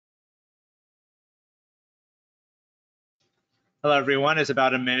Hello, everyone. It's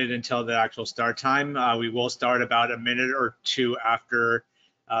about a minute until the actual start time. We will start about a minute or two after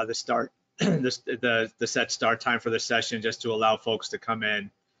the start, the set start time for the session, just to allow folks to come in.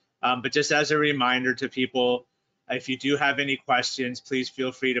 But just as a reminder to people, if you do have any questions, please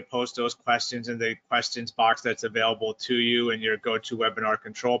feel free to post those questions in the questions box that's available to you in your GoToWebinar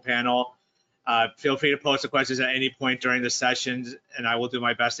control panel. Feel free to post the questions at any point during the sessions, and I will do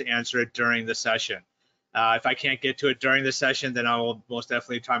my best to answer it during the session. If I can't get to it during the session, then I will most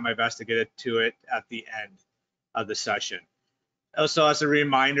definitely try my best to get it to it at the end of the session. Also, as a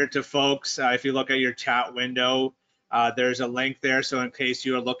reminder to folks, if you look at your chat window, there's a link there. So in case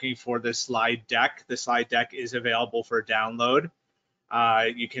you are looking for the slide deck is available for download.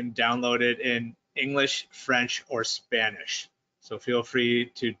 You can download it in English, French, or Spanish. So feel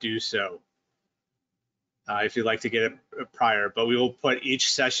free to do so if you'd like to get it prior. But we will put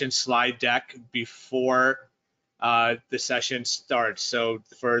each session slide deck before the session starts. So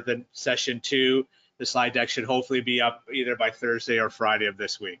for the session 2, the slide deck should hopefully be up either by Thursday or Friday of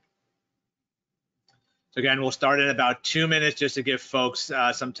this week. So again, we'll start in about 2 minutes just to give folks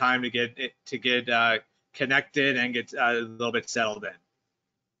some time to get connected and get a little bit settled in.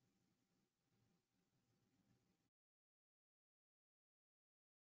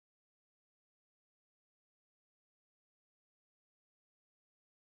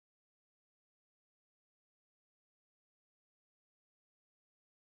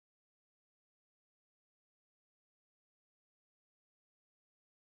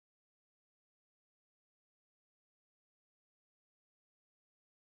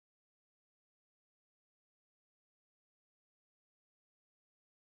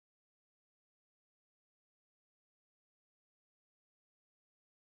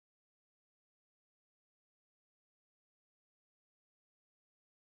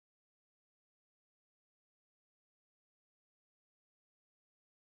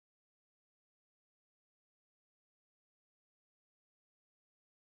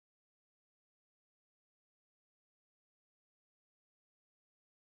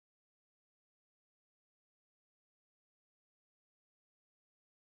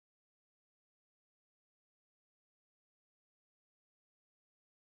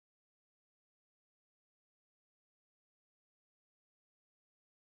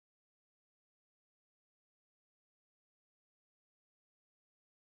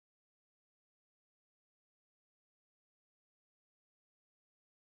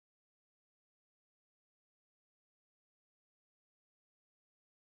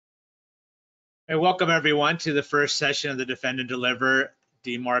 And welcome everyone to the first session of the Defend and Deliver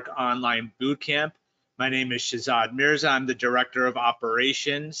DMARC Online Bootcamp. My name is Shahzad Mirza. I'm the Director of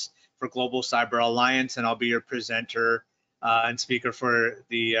Operations for Global Cyber Alliance, and I'll be your presenter and speaker for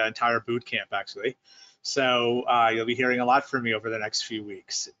the entire bootcamp, actually. So you'll be hearing a lot from me over the next few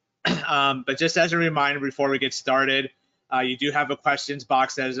weeks. But just as a reminder, before we get started, you do have a questions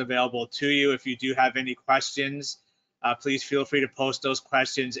box that is available to you. If you do have any questions, please feel free to post those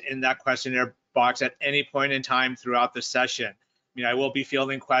questions in that questionnaire box at any point in time throughout the session. I mean, I will be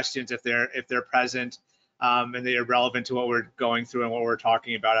fielding questions if they're present and they are relevant to what we're going through and what we're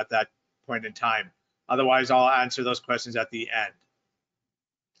talking about at that point in time. Otherwise, I'll answer those questions at the end.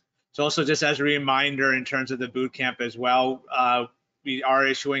 So also just as a reminder in terms of the bootcamp as well, we are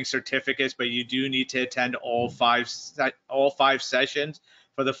issuing certificates, but you do need to attend all five sessions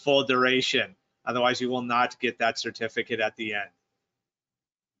for the full duration. Otherwise, you will not get that certificate at the end.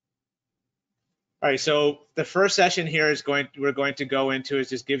 All right, so the first session here is we're going to go into is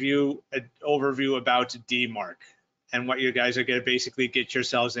just give you an overview about DMARC and what you guys are going to basically get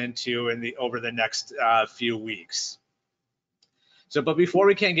yourselves into over the next few weeks. So, but before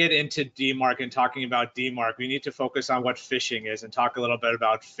we can get into DMARC and talking about DMARC, we need to focus on what phishing is and talk a little bit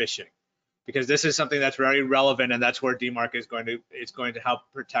about phishing, because this is something that's very relevant, and that's where DMARC is going to help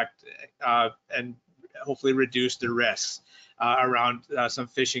protect and hopefully reduce the risks around some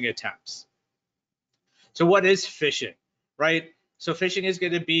phishing attempts. So what is phishing, right? So phishing is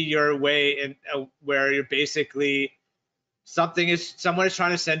going to be your way in where you're basically someone is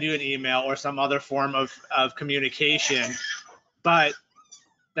trying to send you an email or some other form of communication, but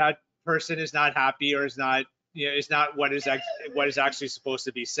that person is not happy or is not what is actually supposed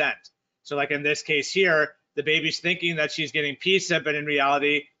to be sent. So like in this case here, the baby's thinking that she's getting pizza, but in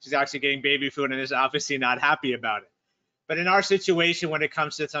reality, she's actually getting baby food and is obviously not happy about it. But in our situation, when it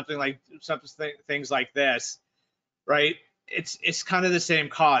comes to things like this, right, it's kind of the same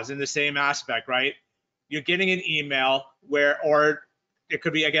cause and the same aspect, right? You're getting an email or it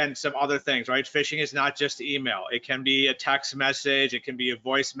could be, again, some other things, right? Phishing is not just email. It can be a text message, it can be a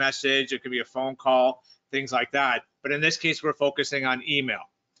voice message, it could be a phone call, things like that. But in this case, we're focusing on email.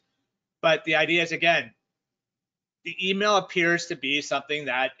 But the idea is, again, the email appears to be something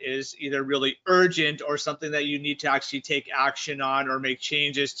that is either really urgent or something that you need to actually take action on or make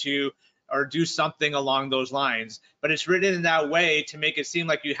changes to or do something along those lines. But it's written in that way to make it seem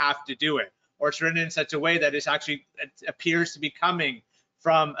like you have to do it, or it's written in such a way that it appears to be coming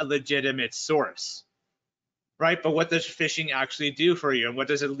from a legitimate source, right? But what does phishing actually do for you, and what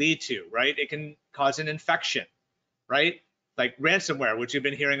does it lead to, right? It can cause an infection, right? Like ransomware, which you've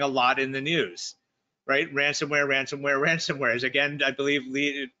been hearing a lot in the news, right? Ransomware is, again, I believe,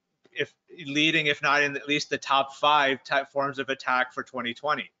 leading, if not in at least the top 5 forms of attack for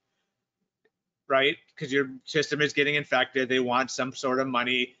 2020, right? Because your system is getting infected. They want some sort of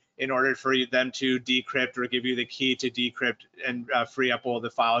money in order for them to decrypt or give you the key to decrypt and free up all the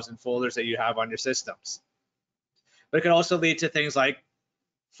files and folders that you have on your systems. But it can also lead to things like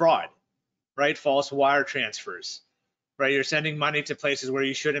fraud, right? False wire transfers, right? You're sending money to places where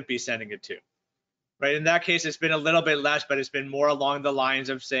you shouldn't be sending it to, right? In that case, it's been a little bit less, but it's been more along the lines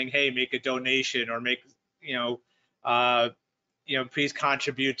of saying, hey, make a donation, or make, please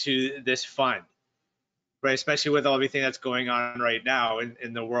contribute to this fund, right? Especially with everything that's going on right now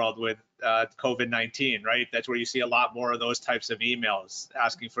in the world with COVID-19, right? That's where you see a lot more of those types of emails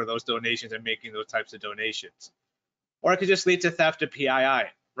asking for those donations and making those types of donations. Or it could just lead to theft of PII,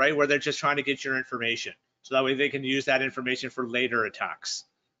 right? Where they're just trying to get your information, so that way they can use that information for later attacks,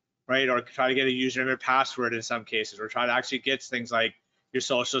 right? Or try to get a username or password in some cases, or try to actually get things like your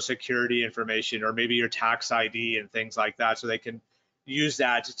social security information, or maybe your tax ID and things like that, so they can use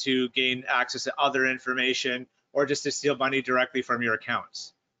that to gain access to other information, or just to steal money directly from your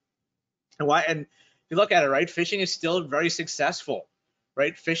accounts. And if you look at it, right, phishing is still very successful,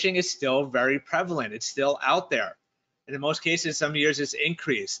 right? Phishing is still very prevalent. It's still out there. And in most cases, some years it's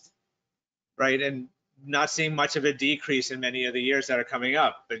increased, right? And not seeing much of a decrease in many of the years that are coming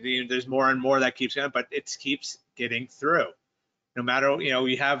up. But there's more and more that keeps going, but it keeps getting through. No matter,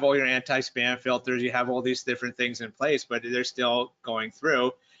 you have all your anti-spam filters, you have all these different things in place, but they're still going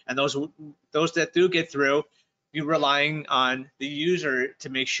through. And those that do get through, you're relying on the user to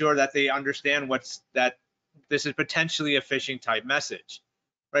make sure that they understand that this is potentially a phishing type message,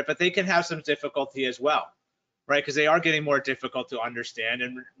 right? But they can have some difficulty as well, right? Because they are getting more difficult to understand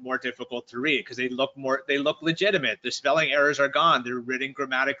and more difficult to read, because they look legitimate. The spelling errors are gone. They're written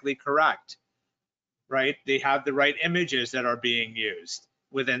grammatically correct, right? They have the right images that are being used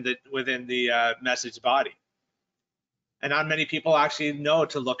within the message body. And not many people actually know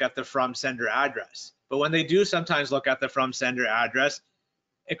to look at the from sender address. But when they do sometimes look at the from sender address,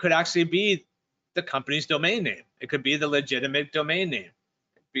 it could actually be the company's domain name. It could be the legitimate domain name,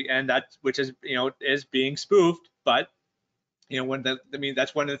 and which is is being spoofed. But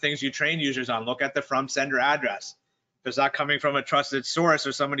that's one of the things you train users on. Look at the from sender address. If it's not coming from a trusted source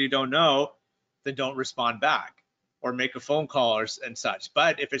or somebody you don't know, then don't respond back or make a phone call and such.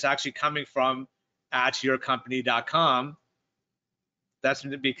 But if it's actually coming from @yourcompany.com, that's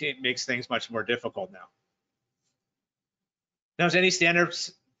when it makes things much more difficult now. Now, as any standard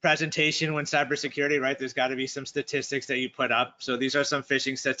presentation when cybersecurity, right, there's got to be some statistics that you put up. So these are some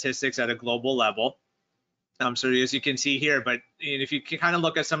phishing statistics at a global level. So as you can see here, but if you can kind of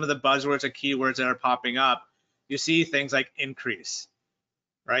look at some of the buzzwords and keywords that are popping up, you see things like increase,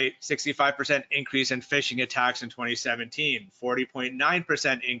 right? 65% increase in phishing attacks in 2017,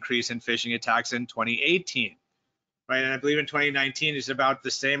 40.9% increase in phishing attacks in 2018, right? And I believe in 2019 is about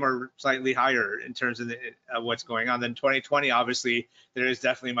the same or slightly higher in terms of what's going on. Then 2020, obviously, there is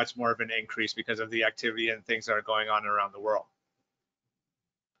definitely much more of an increase because of the activity and things that are going on around the world.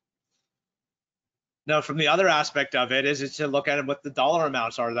 Now, from the other aspect of it is to look at what the dollar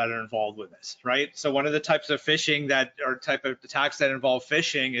amounts are that are involved with this, right? So one of the types of phishing type of attacks that involve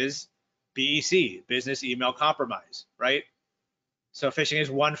phishing is BEC, business email compromise, right? So phishing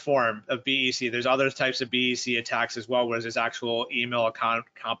is one form of BEC. There's other types of BEC attacks as well, where there's actual email account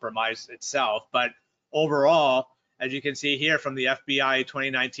compromise itself. But overall, as you can see here from the FBI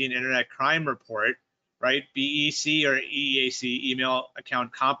 2019 Internet Crime Report, right, BEC or EAC, email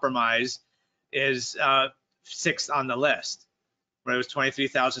account compromise, is 6th on the list, right? It was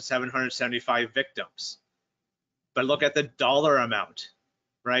 23,775 victims. But look at the dollar amount,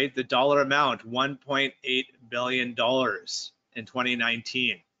 right? The dollar amount, $1.8 billion in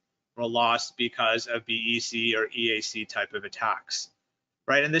 2019 were lost because of BEC or EAC type of attacks,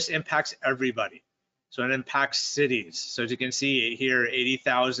 right? And this impacts everybody. So it impacts cities. So as you can see here,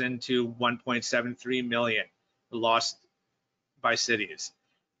 80,000 to 1.73 million lost by cities,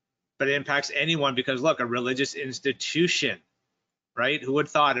 but it impacts anyone because look, a religious institution, right? Who would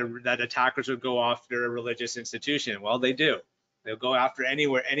have thought that attackers would go after a religious institution? Well, they do. They'll go after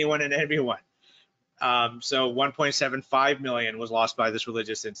anyone and everyone. So 1.75 million was lost by this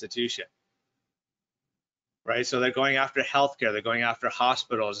religious institution, right? So they're going after healthcare, they're going after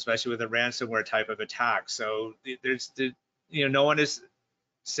hospitals, especially with a ransomware type of attack. So no one is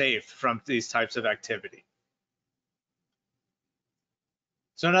safe from these types of activity.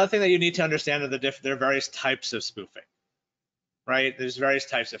 So another thing that you need to understand are there are various types of spoofing, right? There's various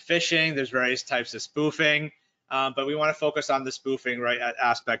types of phishing, there's various types of spoofing, but we want to focus on the spoofing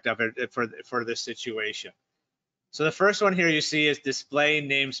aspect of it for this situation. So the first one here you see is display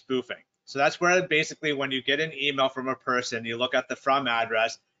name spoofing. So that's where basically when you get an email from a person, you look at the from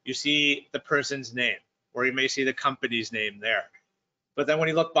address, you see the person's name, or you may see the company's name there. But then when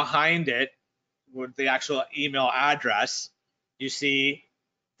you look behind it, with the actual email address, you see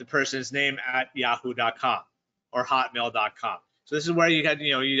the person's name at yahoo.com or hotmail.com. So this is where you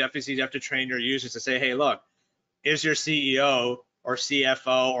have to train your users to say, hey, look, is your CEO or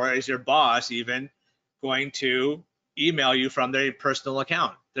CFO or is your boss even going to email you from their personal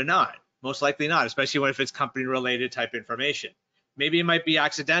account? They're not, most likely not, especially if it's company related type information. Maybe it might be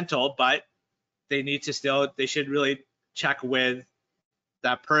accidental, but they should really check with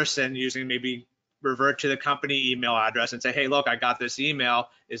that person using maybe revert to the company email address and say, hey, look, I got this email.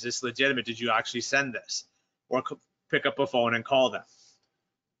 Is this legitimate? Did you actually send this? Or pick up a phone and call them.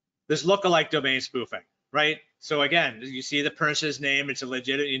 This lookalike domain spoofing, right? So again, you see the person's name. It's a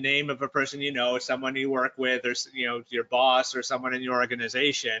legitimate name of a person you know, someone you work with, or your boss or someone in your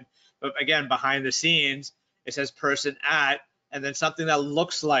organization. But again, behind the scenes, it says person at, and then something that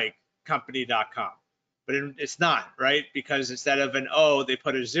looks like company.com. But it's not, right? Because instead of an O, they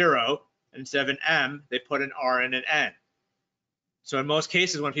put a 0. Instead of an M, they put an R and an N. So in most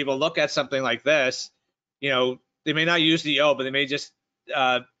cases, when people look at something like this, they may not use the O, but they may just,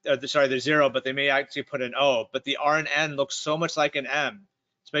 the 0, but they may actually put an O. But the R and N looks so much like an M,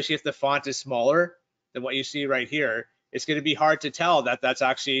 especially if the font is smaller than what you see right here. It's going to be hard to tell that that's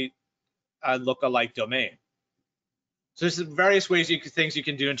actually a lookalike domain. So there's various things you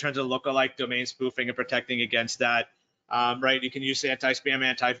can do in terms of lookalike domain spoofing and protecting against that, right? You can use anti-spam,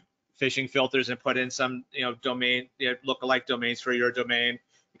 anti-phishing filters and put in some, domain, lookalike domains for your domain.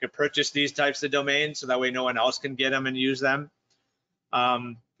 You can purchase these types of domains so that way no one else can get them and use them.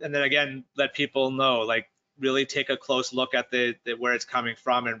 And then again, let people know, like really take a close look at where it's coming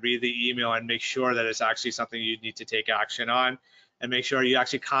from and read the email and make sure that it's actually something you need to take action on, and make sure you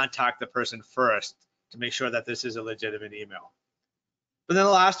actually contact the person first to make sure that this is a legitimate email. But then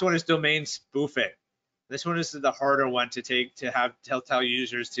the last one is domain spoofing. This one is the harder one to tell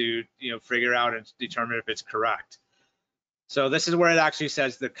users to figure out and determine if it's correct. So this is where it actually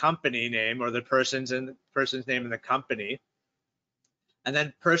says the company name or the person's name in the company, and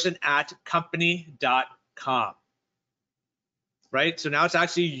then person at company.com, right? So now it's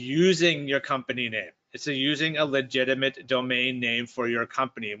actually using your company name. It's using a legitimate domain name for your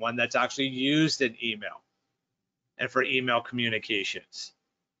company, one that's actually used in email and for email communications.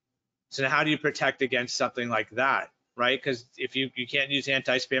 So how do you protect against something like that, right? Because if you can't use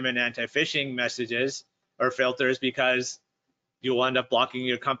anti-spam and anti-phishing messages or filters because you'll end up blocking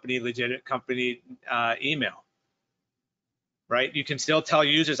your legitimate company email, right? You can still tell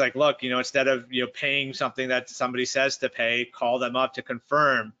users like, look, instead of paying something that somebody says to pay, call them up to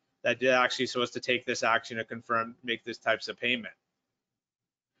confirm that they're actually supposed to take this action to confirm, make this types of payment.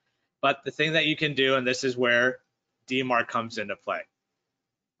 But the thing that you can do, and this is where DMARC comes into play,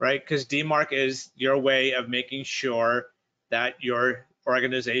 right? Because DMARC is your way of making sure that your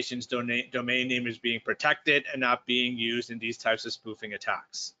organization's domain name is being protected and not being used in these types of spoofing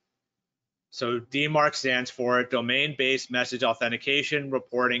attacks. So DMARC stands for Domain-Based Message Authentication,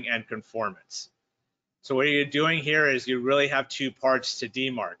 Reporting, and Conformance. So what you're doing here is you really have two parts to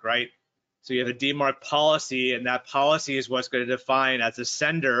DMARC, right? So you have a DMARC policy, and that policy is what's going to define as a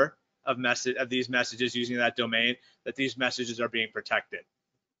sender of these messages using that domain that these messages are being protected.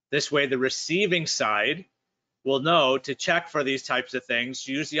 This way, the receiving side will know to check for these types of things,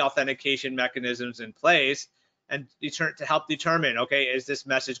 use the authentication mechanisms in place, and to help determine, okay, is this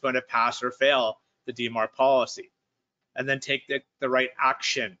message going to pass or fail the DMARC policy? And then take the right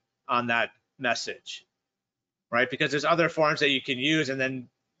action on that message, right? Because there's other forms that you can use, and then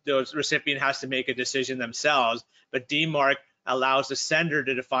the recipient has to make a decision themselves, but DMARC allows the sender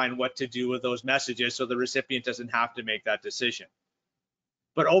to define what to do with those messages so the recipient doesn't have to make that decision.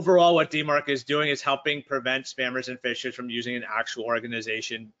 But overall, what DMARC is doing is helping prevent spammers and phishers from using an actual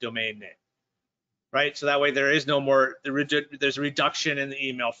organization domain name. right? So that way there is no more, there's a reduction in the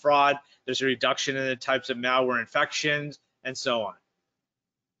email fraud, there's a reduction in the types of malware infections, and so on.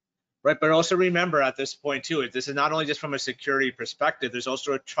 Right, but also remember at this point too, this is not only just from a security perspective, there's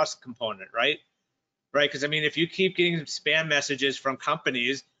also a trust component, right? Right, because I mean, if you keep getting spam messages from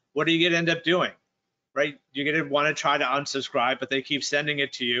companies, what are you gonna end up doing? Right, you're gonna want to try to unsubscribe, but they keep sending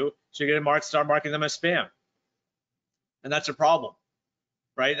it to you, so you're gonna start marking them as spam, and that's a problem,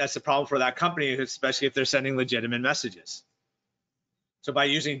 right? That's the problem for that company, especially if they're sending legitimate messages. So by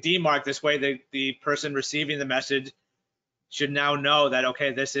using DMARC this way, the person receiving the message should now know that,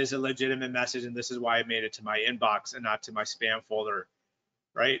 okay, this is a legitimate message and this is why it made it to my inbox and not to my spam folder,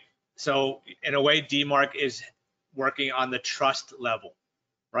 right? So in a way, DMARC is working on the trust level,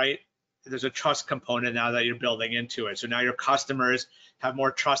 right? There's a trust component now that you're building into it. So now your customers have more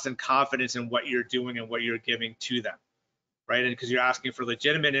trust and confidence in what you're doing and what you're giving to them, right? And because you're asking for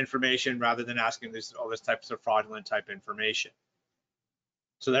legitimate information rather than asking all this types of fraudulent type information.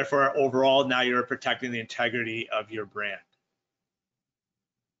 So therefore, overall, now you're protecting the integrity of your brand.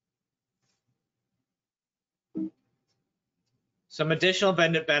 Some additional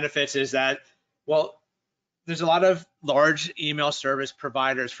benefits is that, well, there's a lot of large email service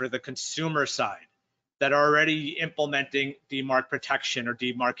providers for the consumer side that are already implementing DMARC protection or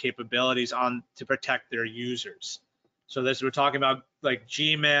DMARC capabilities to protect their users. So this, we're talking about like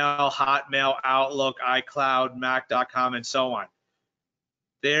Gmail, Hotmail, Outlook, iCloud, Mac.com, and so on.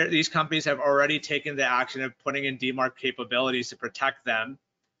 These companies have already taken the action of putting in DMARC capabilities to protect them.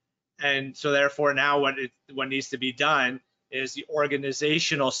 And so therefore now what needs to be done is the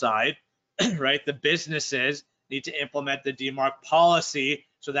organizational side, right? The businesses need to implement the DMARC policy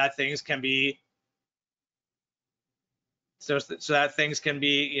so that things can be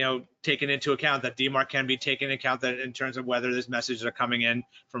taken into account, that DMARC can be taken into account, that in terms of whether these messages are coming in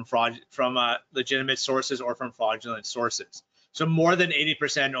from legitimate sources or from fraudulent sources. So more than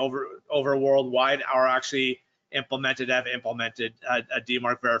 80% over worldwide are actually have implemented a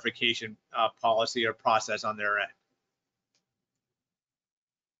DMARC verification policy or process on their end.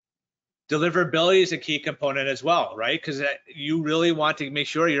 Deliverability is a key component as well, right? Because you really want to make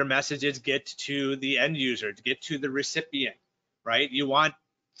sure your messages get to the end user, to get to the recipient, right? You want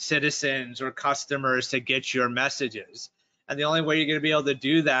citizens or customers to get your messages. And the only way you're going to be able to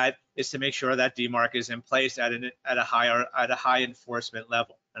do that is to make sure that DMARC is in place at a high enforcement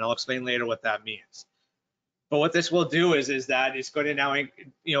level. And I'll explain later what that means. But what this will do is that it's going to now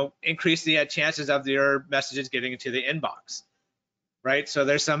increase the chances of your messages getting into the inbox. Right, so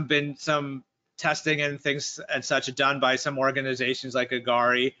there's been some testing and things and such done by some organizations like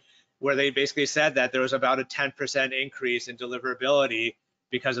Agari, where they basically said that there was about a 10% increase in deliverability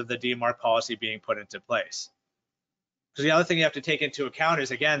because of the DMARC policy being put into place. Because the other thing you have to take into account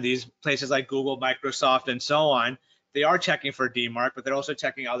is, again, these places like Google, Microsoft, and so on, they are checking for DMARC, but they're also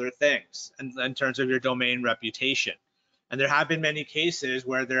checking other things in terms of your domain reputation. And there have been many cases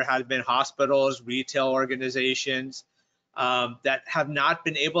where there have been hospitals, retail organizations, that have not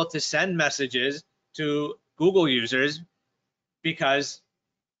been able to send messages to Google users because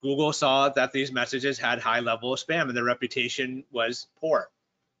Google saw that these messages had high level of spam and their reputation was poor.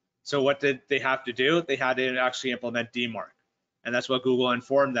 So what did they have to do? They had to actually implement DMARC. And that's what Google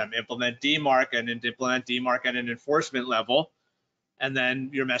informed them: implement DMARC, and implement DMARC at an enforcement level, and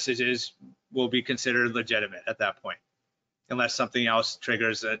then your messages will be considered legitimate at that point, unless something else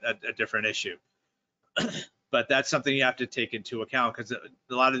triggers a different issue. But that's something you have to take into account, because a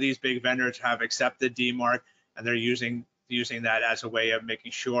lot of these big vendors have accepted DMARC, and they're using that as a way of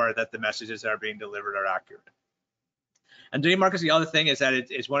making sure that the messages that are being delivered are accurate. And DMARC is the other thing, is that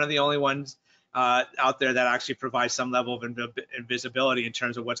it's one of the only ones out there that actually provides some level of invisibility in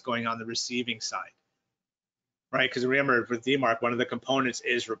terms of what's going on the receiving side, right? Because remember, with DMARC, one of the components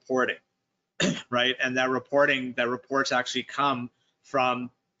is reporting, right? And that reports actually come from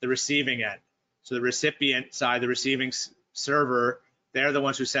the receiving end. So the recipient side, the receiving server, they're the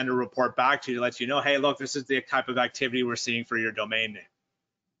ones who send a report back to you to let you know, hey, look, this is the type of activity we're seeing for your domain name,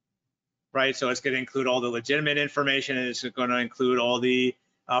 right? So it's going to include all the legitimate information, and it's going to include all the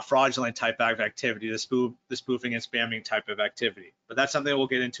fraudulent type of activity, the spoofing and spamming type of activity. But that's something we'll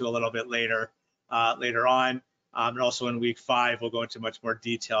get into a little bit later on. And also in week 5, we'll go into much more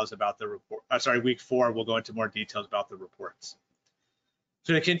details about the report. Week 4, we'll go into more details about the reports.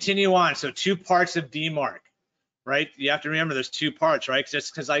 So to continue on, so 2 parts of DMARC, right? You have to remember there's 2 parts, right?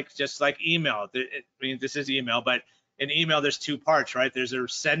 Just like email, this is email, but in email there's 2 parts, right? There's a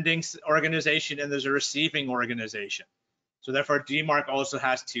sending organization and there's a receiving organization. So therefore, DMARC also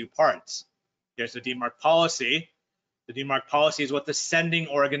has 2 parts. There's the DMARC policy. The DMARC policy is what the sending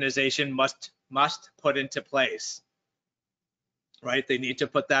organization must must put into place, right? They need to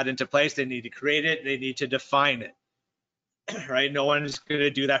put that into place. They need to create it. They need to define it, right? No one's going to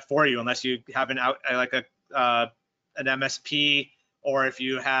do that for you unless you have an an MSP, or if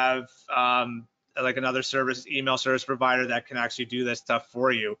you have like another email service provider that can actually do this stuff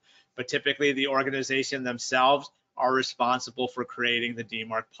for you. But typically the organization themselves are responsible for creating the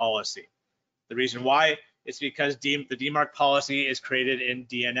DMARC policy. The reason why is because the DMARC policy is created in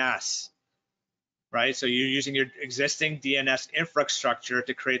DNS, right? So you're using your existing DNS infrastructure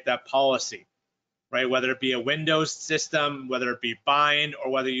to create that policy, right? Whether it be a Windows system, whether it be Bind, or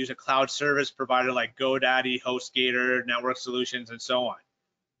whether you use a cloud service provider like GoDaddy, HostGator, Network Solutions, and so on,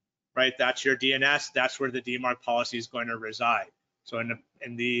 right? That's your DNS. That's where the DMARC policy is going to reside. So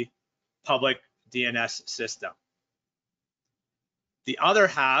in the public DNS system. The other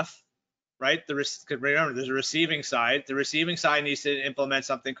half, right? Remember, there's a receiving side. The receiving side needs to implement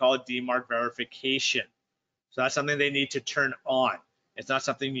something called DMARC verification. So that's something they need to turn on. It's not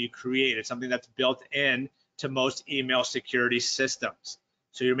something you create. It's something that's built in to most email security systems.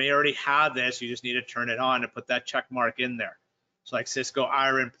 So you may already have this. You just need to turn it on and put that check mark in there. So like Cisco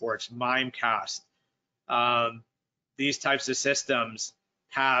Iron Ports, Mimecast, these types of systems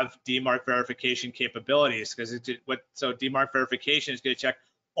have DMARC verification capabilities, because so DMARC verification is going to check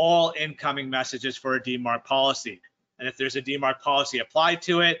all incoming messages for a DMARC policy. And if there's a DMARC policy applied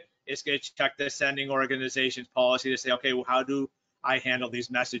to it, it's going to check the sending organization's policy to say, okay, well, how do I handle these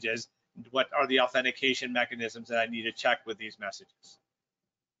messages? What are the authentication mechanisms that I need to check with these messages?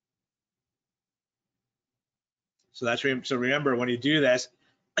 So remember, when you do this,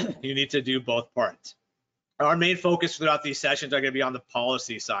 you need to do both parts. Our main focus throughout these sessions are going to be on the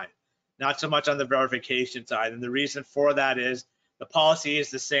policy side, not so much on the verification side. And the reason for that is the policy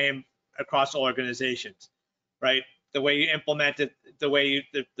is the same across all organizations, right? The way you implement it, the way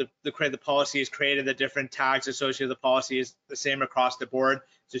the policy is created, the different tags associated with the policy is the same across the board.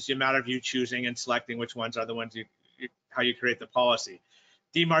 It's just a matter of you choosing and selecting which ones are the ones how you create the policy.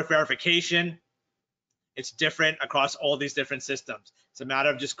 DMARC verification, it's different across all these different systems. It's a matter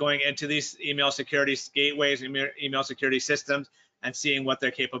of just going into these email security gateways, email security systems, and seeing what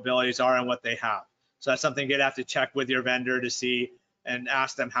their capabilities are and what they have. So that's something you'd have to check with your vendor to see and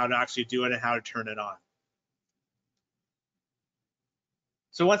ask them how to actually do it and how to turn it on.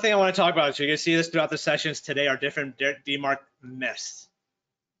 So one thing I want to talk about, so you can see this throughout the sessions today, are different DMARC myths,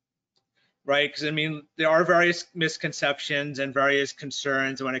 right? Because I mean, there are various misconceptions and various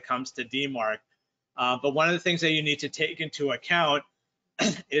concerns when it comes to DMARC. But one of the things that you need to take into account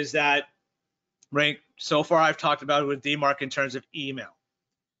is that, right, so far I've talked about it with DMARC in terms of email,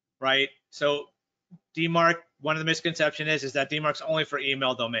 right? So DMARC, one of the misconceptions is that DMARC is only for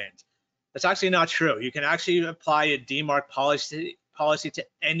email domains. That's actually not true. You can actually apply a DMARC policy to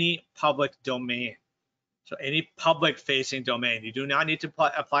any public domain. So any public facing domain. You do not need to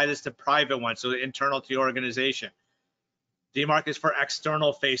apply this to private ones, so internal to your organization. DMARC is for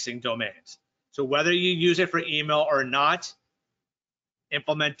external facing domains. So whether you use it for email or not,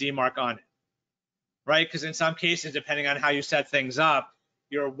 implement DMARC on it, right? Because in some cases, depending on how you set things up,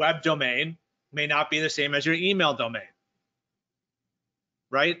 your web domain may not be the same as your email domain,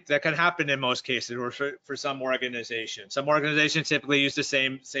 right? That can happen in most cases, or for some organizations. Some organizations typically use the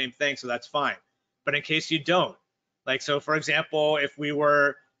same thing, so that's fine. But in case you don't, like, so for example, if we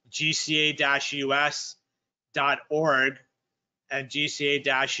were GCA-US.org and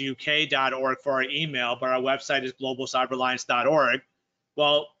GCA-UK.org for our email, but our website is globalcyberalliance.org,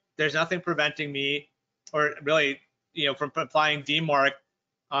 well, there's nothing preventing me, or really, from applying DMARC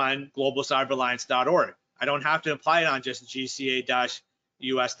on globalcyberalliance.org. I don't have to apply it on just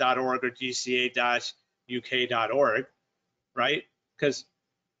GCA-US.org or GCA-UK.org, right? Because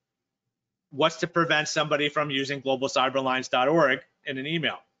what's to prevent somebody from using globalcyberalliance.org in an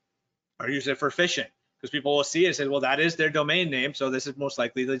email or use it for phishing? Because people will see it and say, well, that is their domain name, so this is most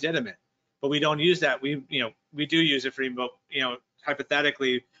likely legitimate. But we don't use that. We do use it for email.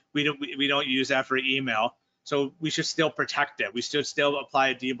 Hypothetically, we don't use that for email. So we should still protect it. We should still apply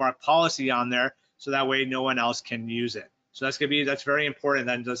a DMARC policy on there, so that way no one else can use it. So that's very important.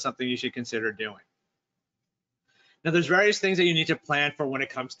 That's something you should consider doing. Now, there's various things that you need to plan for when it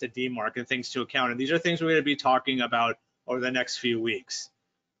comes to DMARC and things to account. And these are things we're going to be talking about over the next few weeks.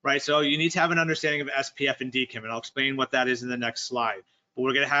 Right, so you need to have an understanding of SPF and DKIM, and I'll explain what that is in the next slide. But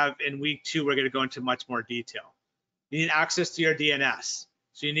we're going to have, in week 2, we're going to go into much more detail. You need access to your DNS.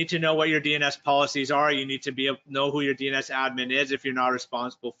 So you need to know what your DNS policies are. You need to know who your DNS admin is if you're not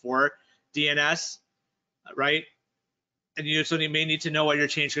responsible for DNS, right? And you may need to know what your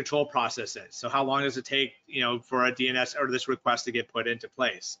change control process is. So how long does it take, for a DNS or this request to get put into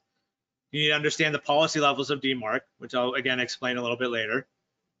place? You need to understand the policy levels of DMARC, which I'll again explain a little bit later.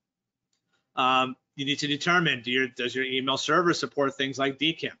 You need to determine, does your email server support things like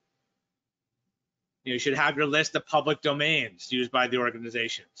DKIM? You should have your list of public domains used by the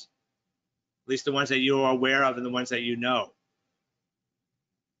organizations, at least the ones that you are aware of and the ones that you know.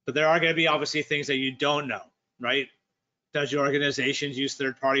 But there are going to be obviously things that you don't know, right? Does your organization use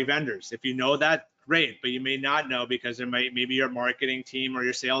third-party vendors? If you know that, great, but you may not know because maybe your marketing team or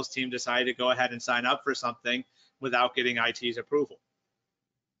your sales team decided to go ahead and sign up for something without getting IT's approval.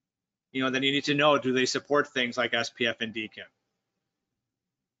 Then you need to know, do they support things like SPF and DKIM?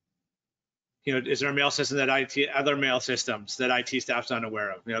 Is there a mail system that other mail systems that IT staff's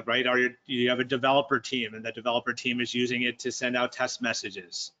unaware of? Right? You have a developer team, and that developer team is using it to send out test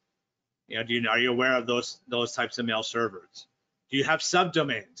messages. Are you aware of those types of mail servers? Do you have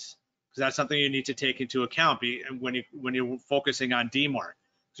subdomains? Because that's something you need to take into account when you're focusing on DMARC.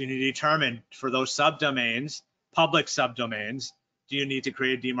 So you need to determine for those subdomains, public subdomains, do you need to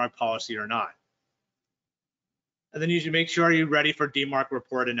create a DMARC policy or not? And then you should make sure you're ready for DMARC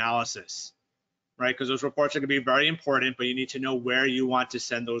report analysis, right? Because those reports are going to be very important, but you need to know where you want to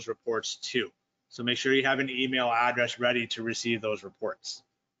send those reports to. So make sure you have an email address ready to receive those reports.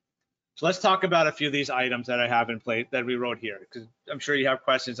 So let's talk about a few of these items that I have in place that we wrote here, because I'm sure you have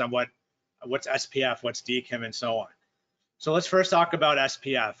questions on what's SPF, what's DKIM, and so on. So let's first talk about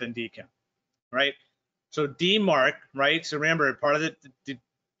SPF and DKIM, right? So DMARC, right? So remember, part of the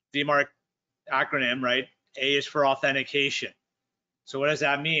DMARC acronym, right? A is for authentication. So what does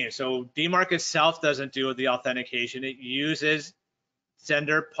that mean? So DMARC itself doesn't do the authentication. It uses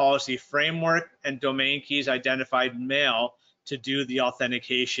sender policy framework and domain keys identified mail to do the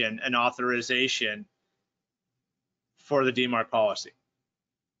authentication and authorization for the DMARC policy,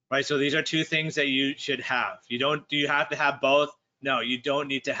 right? So these are two things that you should have. Do you have to have both? No, you don't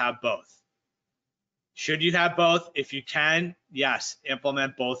need to have both. Should you have both? If you can, yes,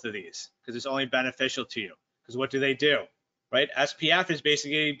 implement both of these because it's only beneficial to you. Because what do they do, right? SPF is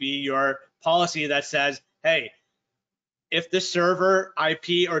basically your policy that says, hey, if the server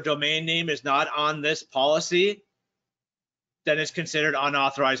IP or domain name is not on this policy, then it's considered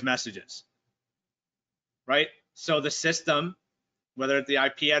unauthorized messages, right? So the system, whether it's the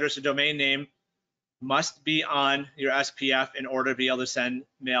IP address or domain name, must be on your SPF in order to be able to send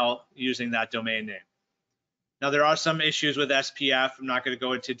mail using that domain name. Now, there are some issues with SPF. I'm not going to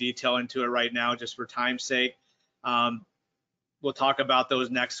go into detail into it right now, just for time's sake. We'll talk about those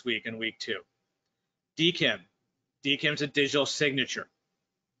next week in week 2. DKIM. DKIM is a digital signature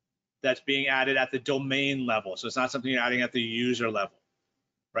that's being added at the domain level. So it's not something you're adding at the user level,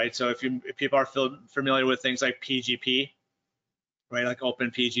 right? So if people are familiar with things like PGP, right? Like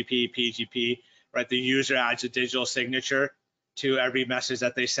Open PGP, right? The user adds a digital signature to every message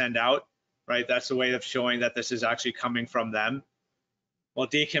that they send out, right? That's a way of showing that this is actually coming from them. Well,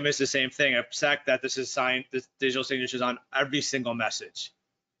 DKIM is the same thing, except that this is signed, this digital signature is on every single message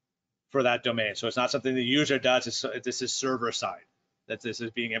for that domain. So it's not something the user does, this is server side that this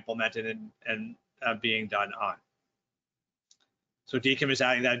is being implemented and being done on. So DKIM is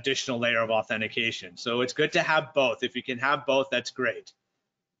adding that additional layer of authentication. So it's good to have both. If you can have both, that's great,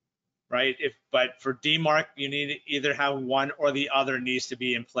 right? But for DMARC, you need to either have one or the other needs to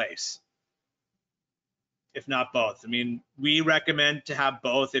be in place, if not both. I mean, we recommend to have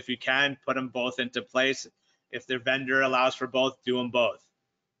both. If you can, put them both into place. If the vendor allows for both, do them both.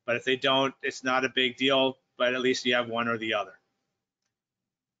 But if they don't, it's not a big deal, but at least you have one or the other.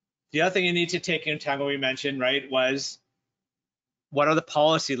 The other thing you need to take into account, what we mentioned, right, was what are the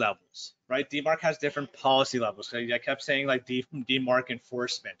policy levels, right? DMARC has different policy levels. So I kept saying like DMARC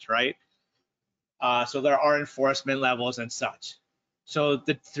enforcement, right? So there are enforcement levels and such. So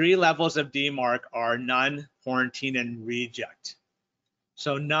the 3 levels of DMARC are none, quarantine, and reject.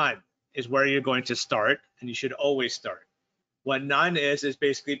 So none is where you're going to start, and you should always start. What none is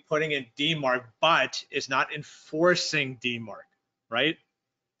basically putting in DMARC, but it's not enforcing DMARC, right?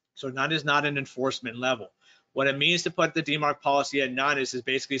 So none is not an enforcement level. What it means to put the DMARC policy at none is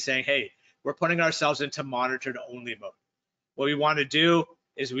basically saying, hey, we're putting ourselves into monitored only mode. What we want to do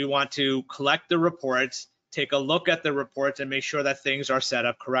is we want to collect the reports, take a look at the reports, and make sure that things are set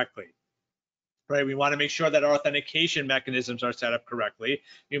up correctly, right? We want to make sure that our authentication mechanisms are set up correctly.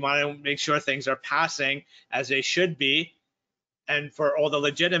 We want to make sure things are passing as they should be, and for all the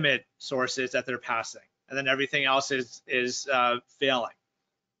legitimate sources that they're passing, and then everything else is failing.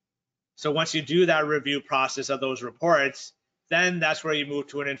 So once you do that review process of those reports, then that's where you move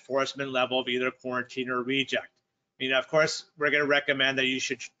to an enforcement level of either quarantine or reject. I mean, of course, we're going to recommend that you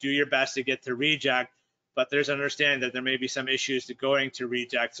should do your best to get to reject, but there's an understanding that there may be some issues to going to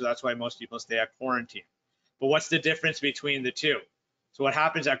reject, so that's why most people stay at quarantine. But what's the difference between the two? So what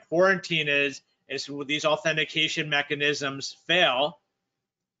happens at quarantine is these authentication mechanisms fail,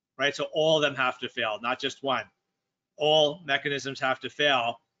 right? So all of them have to fail, not just one. All mechanisms have to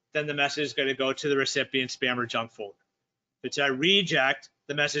fail. Then the message is going to go to the recipient spam or junk folder. If it's at reject,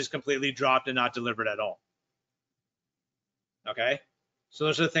 the message is completely dropped and not delivered at all. Okay? So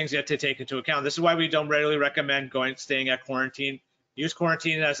those are the things you have to take into account. This is why we don't readily recommend staying at quarantine. Use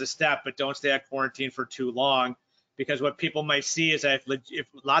quarantine as a step, but don't stay at quarantine for too long, because what people might see is that if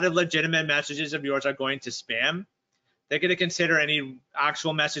a lot of legitimate messages of yours are going to spam, they're going to consider any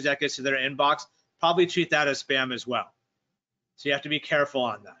actual message that gets to their inbox, probably treat that as spam as well. So you have to be careful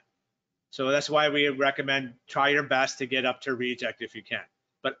on that. So that's why we recommend try your best to get up to reject if you can.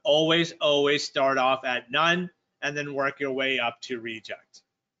 But always, always start off at none and then work your way up to reject.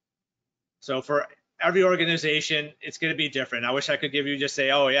 So for every organization, it's going to be different. I wish I could give you just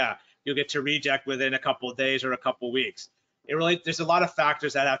say, oh yeah, you'll get to reject within a couple of days or a couple of weeks. There's a lot of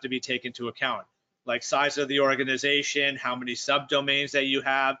factors that have to be taken into account, like size of the organization, how many subdomains that you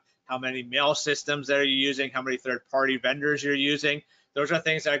have, how many mail systems that you're using, how many third-party vendors you're using. Those are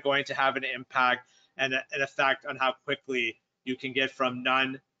things that are going to have an impact and an effect on how quickly you can get from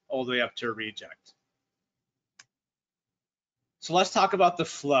none all the way up to reject. So let's talk about the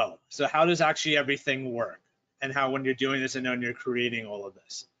flow. So how does actually everything work, and how when you're doing this and when you're creating all of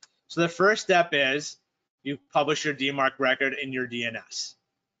this. So the first step is you publish your DMARC record in your DNS,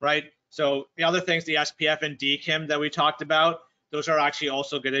 right? So the other things, the SPF and DKIM that we talked about, those are actually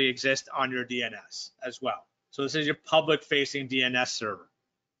also going to exist on your DNS as well. So this is your public-facing DNS server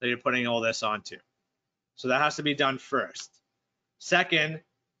that you're putting all this onto. So that has to be done first. Second,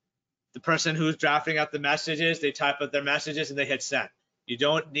 the person who's drafting out the messages, they type out their messages and they hit send. You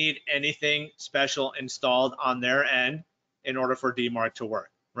don't need anything special installed on their end in order for DMARC to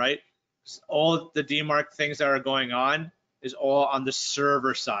work, right? All the DMARC things that are going on is all on the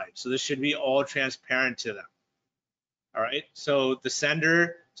server side. So this should be all transparent to them. All right, so the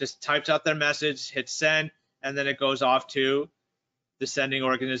sender just types out their message, hits send, and then it goes off to the sending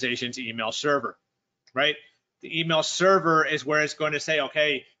organization's email server, right? The email server is where it's going to say,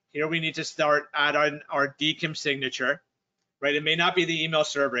 okay, here we need to start add on our DKIM signature, right? It may not be the email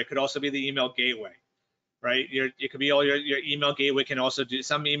server, it could also be the email gateway, right? It could be all your email gateway can also do,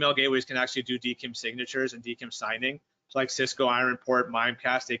 some email gateways can actually do DKIM signatures and DKIM signing. So like Cisco, Ironport,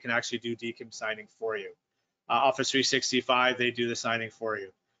 Mimecast, they can actually do DKIM signing for you. Office 365, they do the signing for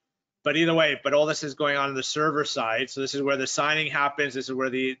you. But either way, but all this is going on the server side. So this is where the signing happens. This is where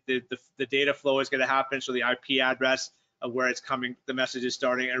the data flow is going to happen. So the IP address of where it's coming, the message is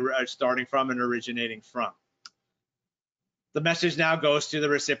starting from and originating from. The message now goes to the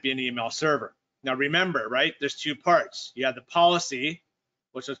recipient email server. Now remember, right, there's two parts. You have the policy,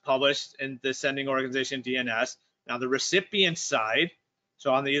 which was published in the sending organization DNS. Now the recipient side,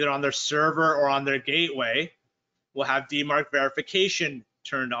 so either on their server or on their gateway, will have DMARC verification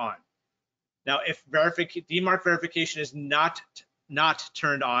turned on. Now, if DMARC verification is not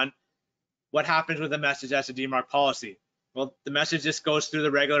turned on, what happens with the message as a DMARC policy? Well, the message just goes through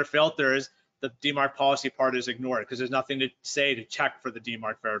the regular filters. The DMARC policy part is ignored because there's nothing to say to check for the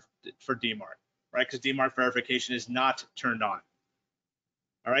DMARC right? Because DMARC verification is not turned on.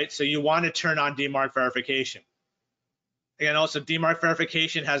 All right, so you want to turn on DMARC verification. Again, also DMARC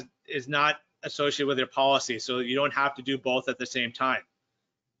verification is not associated with your policy, so you don't have to do both at the same time.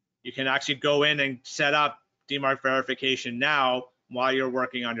 You can actually go in and set up DMARC verification now while you're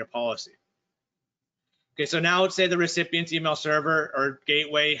working on your policy. Okay, so now let's say the recipient's email server or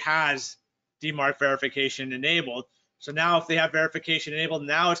gateway has DMARC verification enabled. So now if they have verification enabled,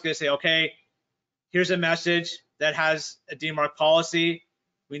 now it's going to say, okay, here's a message that has a DMARC policy.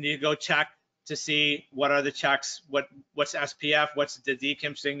 We need to go check to see what are the checks, what's SPF, what's the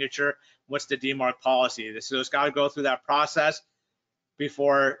DKIM signature, what's the DMARC policy. So it's got to go through that process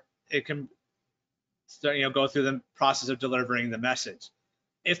before it can go through the process of delivering the message.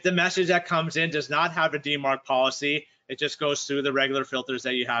 If the message that comes in does not have a DMARC policy, it just goes through the regular filters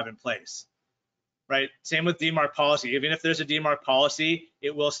that you have in place, right? Same with DMARC policy. Even if there's a DMARC policy,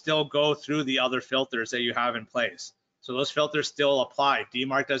 it will still go through the other filters that you have in place. So those filters still apply.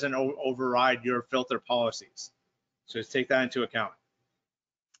 DMARC doesn't override your filter policies. So just take that into account.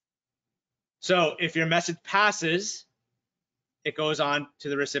 So if your message passes, it goes on to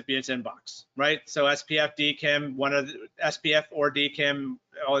the recipient's inbox, right? So SPF, DKIM, one of the SPF or DKIM,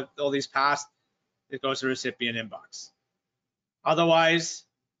 all these pass, it goes to the recipient inbox. Otherwise,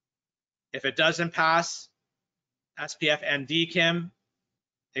 if it doesn't pass, SPF and DKIM,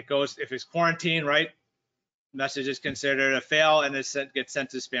 it goes, if it's quarantine, right? message is considered a fail and it gets sent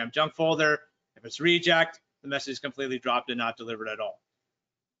to spam junk folder. If it's reject, the message is completely dropped and not delivered at all.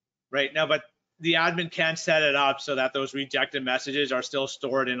 Right now, but the admin can set it up so that those rejected messages are still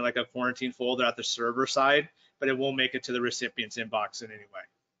stored in like a quarantine folder at the server side, but it won't make it to the recipient's inbox in any way.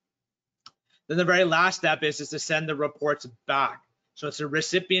 Then the very last step is to send the reports back. So it's the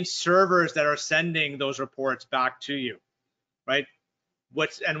recipient servers that are sending those reports back to you, right?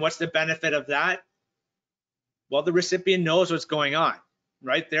 What's the benefit of that? Well, the recipient knows what's going on,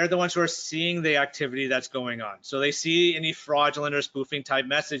 right? They're the ones who are seeing the activity that's going on. So they see any fraudulent or spoofing type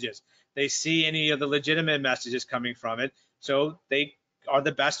messages. They see any of the legitimate messages coming from it. So they are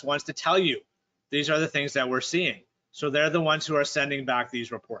the best ones to tell you, these are the things that we're seeing. So they're the ones who are sending back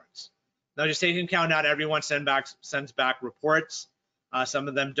these reports. Now, just take into account, not everyone sends back reports. Some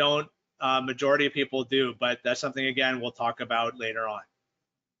of them don't. Majority of people do, but that's something, again, we'll talk about later on.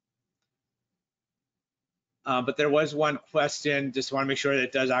 But there was one question, just want to make sure that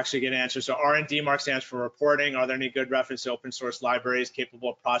it does actually get answered. So R and DMARC stands for reporting. Are there any good reference to open source libraries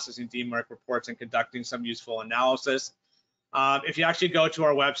capable of processing DMARC reports and conducting some useful analysis? If you actually go to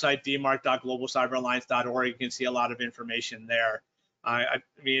our website, dmarc.globalcyberalliance.org, you can see a lot of information there. I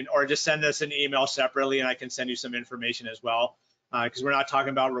mean, or just send us an email separately and I can send you some information as well, because we're not talking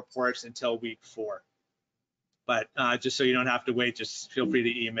about reports until week 4. But just so you don't have to wait, just feel free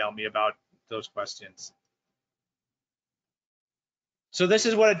to email me about those questions. So this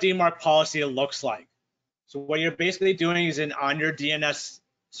is what a DMARC policy looks like. So what you're basically doing is on your DNS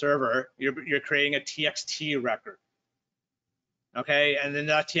server, you're creating a TXT record. Okay, and then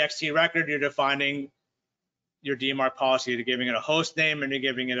that TXT record, you're defining your DMARC policy. You're giving it a host name and you're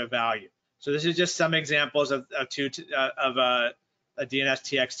giving it a value. So this is just some examples of a DNS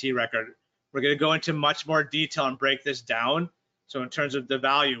TXT record. We're going to go into much more detail and break this down. So in terms of the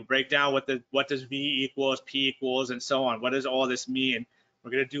value, break down what does V equals, P equals, and so on. What does all this mean?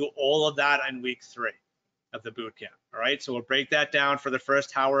 We're going to do all of that in week 3 of the boot camp. All right, so we'll break that down for the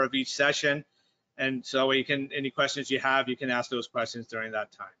first hour of each session. And so you can, any questions you have, you can ask those questions during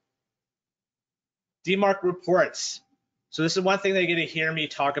that time. DMARC reports. So this is one thing that you're going to hear me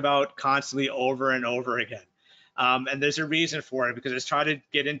talk about constantly over and over again. And there's a reason for it, because it's trying to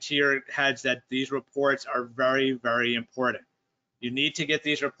get into your heads that these reports are very, very important. You need to get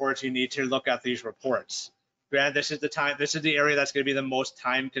these reports. You need to look at these reports. Granted, this is the time. This is the area that's going to be the most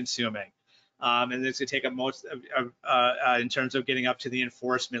time consuming, and it's going to take up most in terms of getting up to the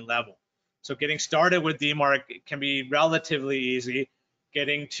enforcement level. So getting started with DMARC can be relatively easy.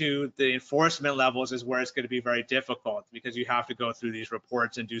 Getting to the enforcement levels is where it's going to be very difficult, because you have to go through these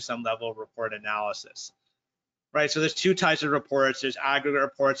reports and do some level of report analysis. Right, so there's 2 types of reports. There's aggregate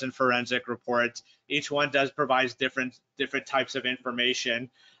reports and forensic reports. Each one does provide different types of information,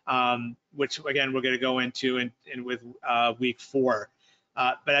 which again we're going to go into in with week 4.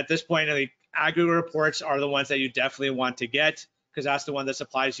 But at this point, the aggregate reports are the ones that you definitely want to get, because that's the one that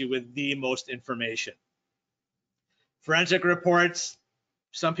supplies you with the most information. Forensic reports,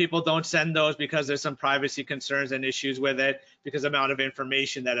 some people don't send those because there's some privacy concerns and issues with it, because of the amount of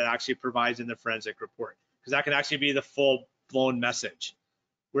information that it actually provides in the forensic report. Because that can actually be the full-blown message.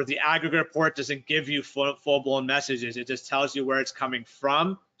 Where the aggregate report doesn't give you full-blown messages, it just tells you where it's coming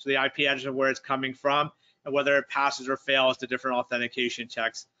from, so the IP address of where it's coming from, and whether it passes or fails the different authentication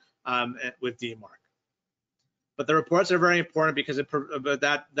checks with DMARC. But the reports are very important because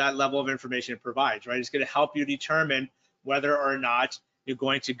that level of information it provides, right? It's going to help you determine whether or not you're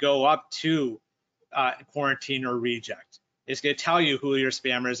going to go up to quarantine or reject. It's going to tell you who your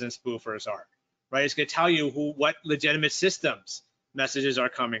spammers and spoofers are. Right, it's going to tell you what legitimate systems messages are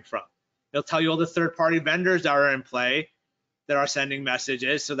coming from. It'll tell you all the third-party vendors that are in play that are sending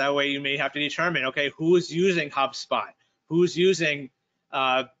messages, so that way you may have to determine, okay, who's using HubSpot, who's using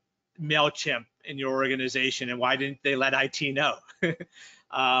MailChimp in your organization, and why didn't they let IT know?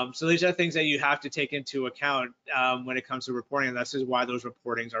 So these are things that you have to take into account when it comes to reporting, and this is why those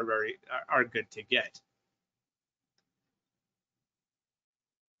reportings are good to get.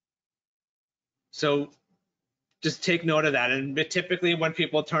 So just take note of that. And typically when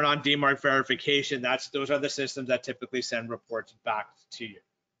people turn on DMARC verification, those are the systems that typically send reports back to you.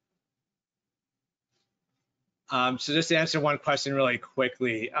 So just to answer one question really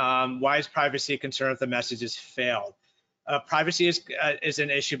quickly, why is privacy a concern if the message is failed? Privacy is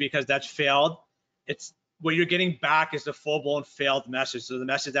an issue because that's failed. It's what you're getting back is the full-blown failed message. So the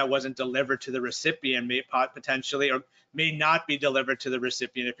message that wasn't delivered to the recipient may potentially or may not be delivered to the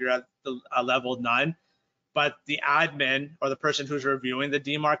recipient if you're at a level none, but the admin or the person who's reviewing the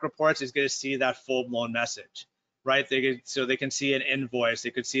DMARC reports is going to see that full-blown message. right? So they can see an invoice,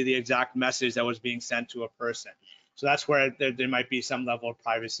 they could see the exact message that was being sent to a person. So that's where there might be some level of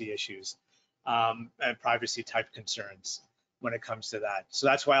privacy issues and privacy type concerns when it comes to that. So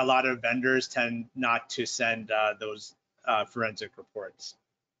that's why a lot of vendors tend not to send those forensic reports.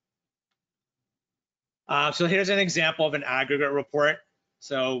 So here's an example of an aggregate report.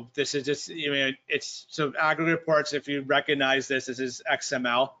 So this is just, so aggregate reports, if you recognize this is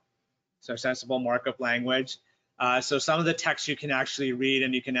XML, so sensible markup language. So some of the text you can actually read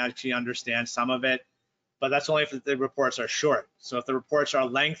and you can actually understand some of it, but that's only if the reports are short. So if the reports are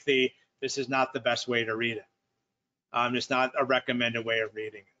lengthy, this is not the best way to read it. It's not a recommended way of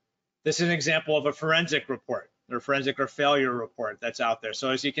reading it. This is an example of a forensic report or forensic or failure report that's out there.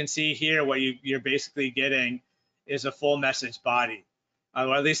 So as you can see here, what you're basically getting is a full message body.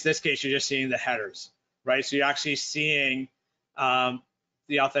 Or at least in this case, you're just seeing the headers, right? So you're actually seeing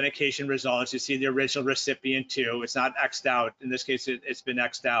the authentication results. You see the original recipient too. It's not X'd out. In this case, it's been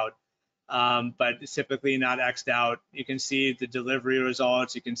X'd out, but it's typically not X'd out. You can see the delivery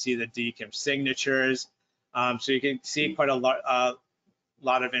results. You can see the DKIM signatures. So you can see quite a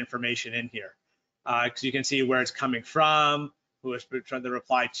lot of information in here. Because you can see where it's coming from, who is the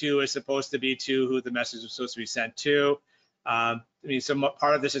reply to is supposed to be to, who the message is supposed to be sent to. I mean, some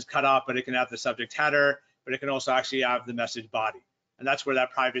part of this is cut off, but it can have the subject header, but it can also actually have the message body. And that's where that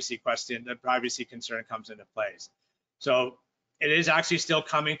privacy question, the privacy concern comes into place. So it is actually still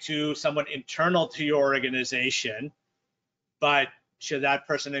coming to someone internal to your organization, but should that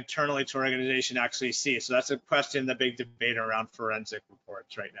person internally to your organization actually see? So that's a question, the big debate around forensic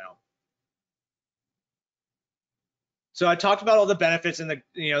reports right now. So I talked about all the benefits and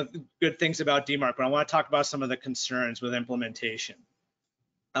the good things about DMARC, but I want to talk about some of the concerns with implementation.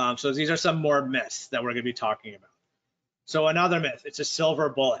 So these are some more myths that we're going to be talking about. So another myth, it's a silver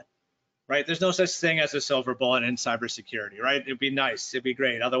bullet, right? There's no such thing as a silver bullet in cybersecurity, right? It'd be nice, it'd be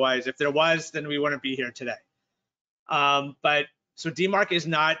great. Otherwise, if there was, then we wouldn't be here today. But so DMARC is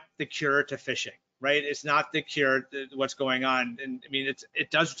not the cure to phishing, right? It's not the cure to what's going on. And I mean, it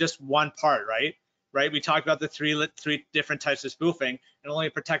does just one part, right? Right? We talked about the three different types of spoofing and only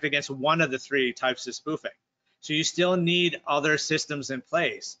protect against one of the three types of spoofing. So you still need other systems in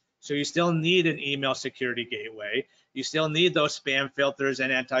place. So you still need an email security gateway. You still need those spam filters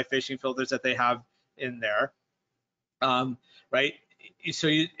and anti-phishing filters that they have in there, right? So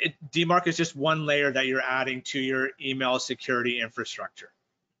DMARC is just one layer that you're adding to your email security infrastructure,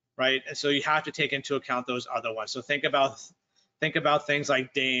 right? And so you have to take into account those other ones. So think about things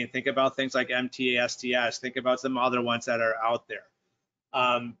like DANE, think about things like MTA-STS, think about some other ones that are out there.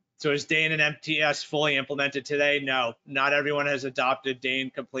 So is DANE and MTS fully implemented today? No, not everyone has adopted DANE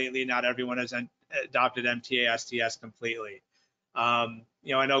completely. Not everyone has adopted MTA-STS completely. I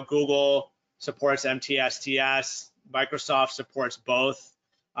know Google supports MTA-STS, Microsoft supports both.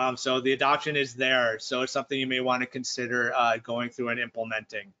 So the adoption is there. So it's something you may want to consider going through and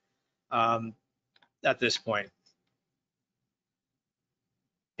implementing at this point.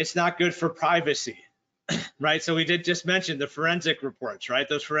 It's not good for privacy, right? So we did just mention the forensic reports, right?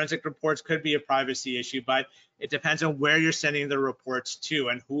 Those forensic reports could be a privacy issue, but it depends on where you're sending the reports to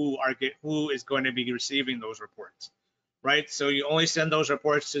and who is going to be receiving those reports, right? So you only send those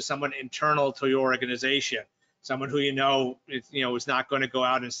reports to someone internal to your organization, someone who is not going to go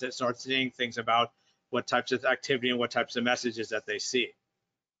out and start seeing things about what types of activity and what types of messages that they see.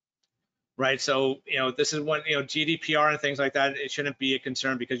 Right, so this is when GDPR and things like that, it shouldn't be a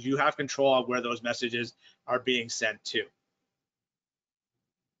concern because you have control of where those messages are being sent to.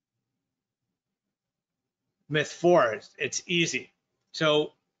 Myth 4, it's easy.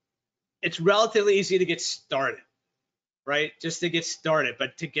 So it's relatively easy to get started, right? Just to get started,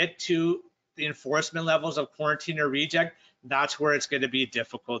 but to get to the enforcement levels of quarantine or reject, that's where it's going to be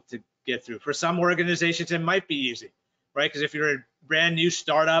difficult to get through. For some organizations, it might be easy, right? Because if you're a brand new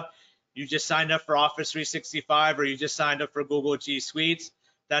startup, you just signed up for Office 365 or you just signed up for Google G Suites,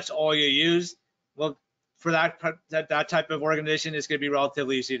 that's all you use. Well, for that type of organization, it's going to be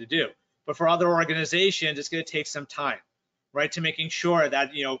relatively easy to do. But for other organizations, it's going to take some time, right? To making sure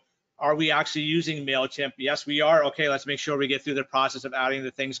that, are we actually using MailChimp? Yes, we are. Okay, let's make sure we get through the process of adding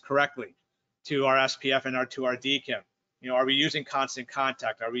the things correctly to our SPF and to our DKIM. Are we using Constant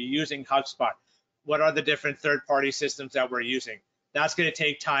Contact? Are we using HubSpot? What are the different third-party systems that we're using? That's going to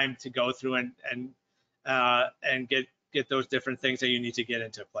take time to go through and get those different things that you need to get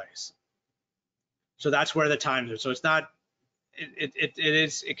into place. So that's where the times are. So it's not,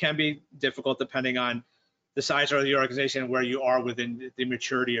 it can be difficult depending on the size of the organization and where you are within the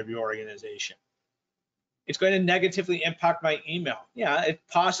maturity of your organization. It's going to negatively impact my email. Yeah, it's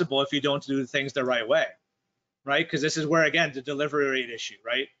possible if you don't do things the right way, right? Because this is where, again, the delivery rate issue,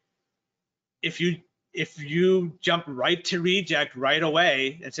 right? If you jump right to reject right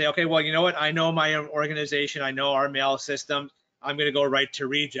away and say, okay, well, you know what? I know my organization, I know our mail system, I'm going to go right to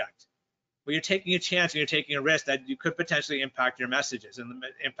reject. Well, you're taking a chance and you're taking a risk that you could potentially impact your messages and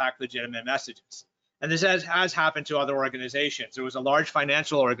impact legitimate messages. And this has happened to other organizations. There was a large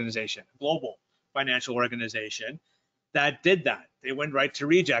financial organization, global financial organization, that did that. They went right to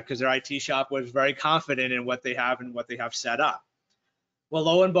reject because their IT shop was very confident in what they have and what they have set up. Well,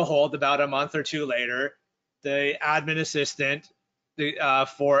 lo and behold, about a month or two later, the admin assistant, the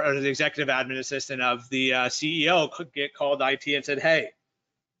executive admin assistant of the CEO could get called IT and said, hey,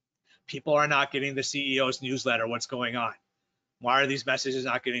 people are not getting the CEO's newsletter. What's going on? Why are these messages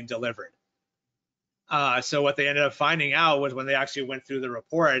not getting delivered? So what they ended up finding out was when they actually went through the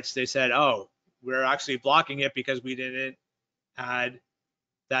reports, they said, oh, we're actually blocking it because we didn't add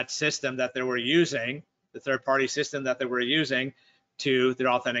that system that they were using, the third-party system that they were using, to their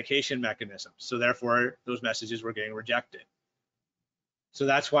authentication mechanism. So therefore, those messages were getting rejected. So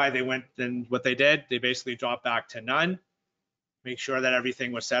that's why they went, and what they did, they basically dropped back to none, make sure that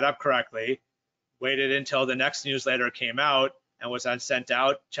everything was set up correctly, waited until the next newsletter came out and was then sent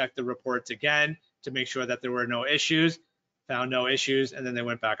out, checked the reports again to make sure that there were no issues, found no issues, and then they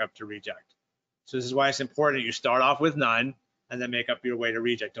went back up to reject. So this is why it's important you start off with none and then make up your way to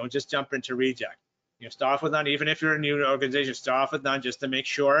reject. Don't just jump into reject. You know, start off with none, even if you're a new organization, start off with none just to make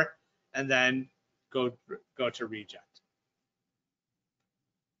sure, and then go to reject.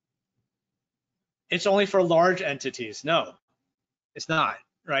 It's only for large entities. No, it's not,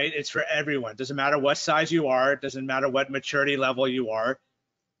 right? It's for everyone. Doesn't matter what size you are, doesn't matter what maturity level you are.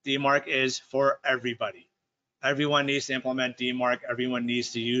 DMARC is for everybody. Everyone needs to implement DMARC. Everyone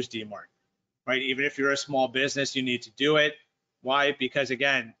needs to use DMARC, right? Even if you're a small business, you need to do it. Why? Because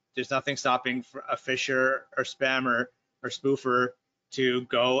again, there's nothing stopping a phisher or spammer or spoofer to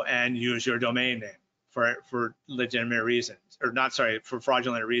go and use your domain name for legitimate reasons, or not, sorry, for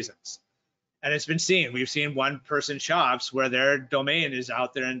fraudulent reasons. And it's been seen. We've seen one-person shops where their domain is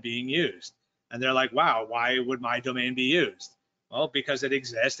out there and being used. And they're like, wow, why would my domain be used? Well, because it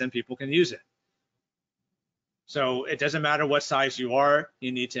exists and people can use it. So it doesn't matter what size you are,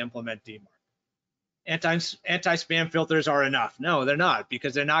 you need to implement DMARC. Anti-spam filters are enough. No, they're not,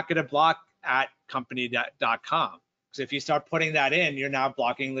 because they're not going to block at company.com. Because if you start putting that in, you're now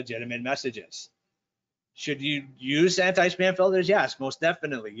blocking legitimate messages. Should you use anti-spam filters? Yes, most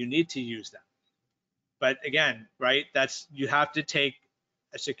definitely. You need to use them. But again, right, you have to take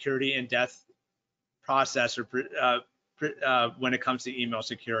a security in depth process when it comes to email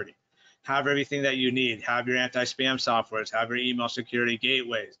security. Have everything that you need. Have your anti-spam softwares, have your email security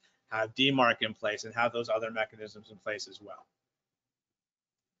gateways, have DMARC in place, and have those other mechanisms in place as well.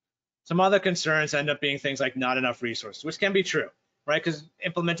 Some other concerns end up being things like not enough resources, which can be true, right? Because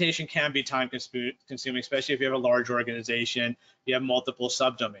implementation can be time consuming, especially if you have a large organization, you have multiple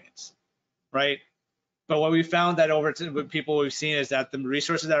subdomains, right? But what we found that over time, with people we've seen is that the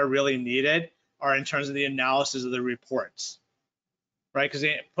resources that are really needed are in terms of the analysis of the reports, right? Because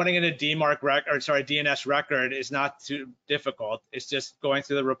putting in a DNS record is not too difficult. It's just going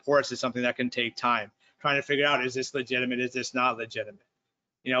through the reports is something that can take time. Trying to figure out, is this legitimate? Is this not legitimate?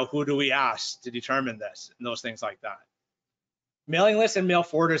 You know, who do we ask to determine this? And those things like that. Mailing lists and mail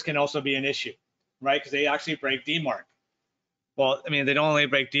forwarders can also be an issue, right? Because they actually break DMARC. Well, I mean, they don't only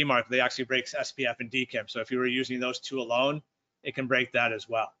break DMARC, they actually break SPF and DKIM. So if you were using those two alone, it can break that as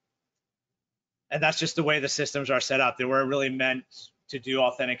well. And that's just the way the systems are set up. They weren't really meant to do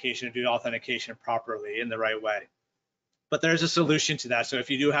authentication properly in the right way. But there's a solution to that. So if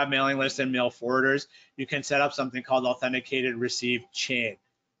you do have mailing lists and mail forwarders, you can set up something called Authenticated Received Chain,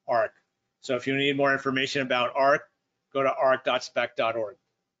 ARC. So if you need more information about ARC, go to arc.spec.org.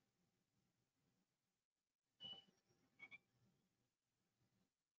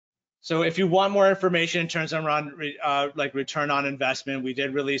 So if you want more information in terms of like return on investment, we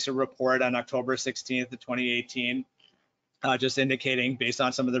did release a report on October 16th of 2018, just indicating based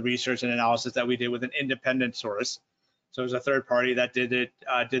on some of the research and analysis that we did with an independent source. So it was a third party that did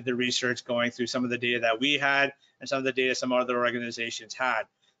the research, going through some of the data that we had and some of the data some other organizations had.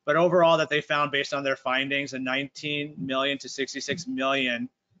 But overall, that they found, based on their findings, a $19 million to $66 million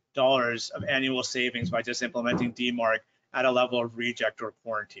of annual savings by just implementing DMARC at a level of reject or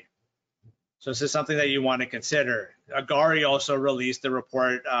quarantine. So this is something that you want to consider. Agari also released a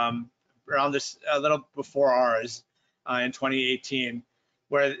report around this, a little before ours, in 2018,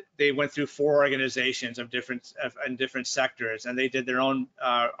 where they went through 4 organizations in different sectors, and they did their own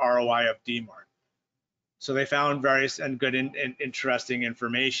ROI of DMARC. So they found various and good and interesting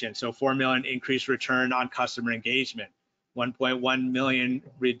information. So 4 million increased return on customer engagement, 1.1 million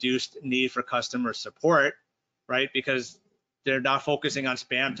reduced need for customer support, right? Because they're not focusing on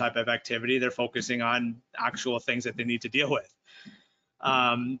spam type of activity. They're focusing on actual things that they need to deal with.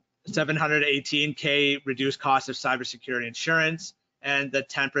 718K reduced cost of cybersecurity insurance, and the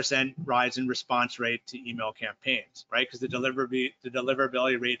 10% rise in response rate to email campaigns, right? Because the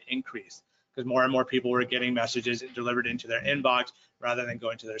deliverability rate increased because more and more people were getting messages delivered into their inbox rather than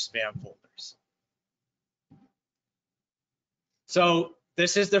going to their spam folders. So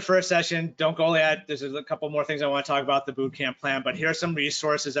this is the first session. Don't go yet. There's a couple more things I want to talk about the bootcamp plan, but here are some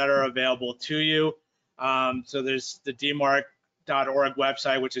resources that are available to you. So there's the DMARC.org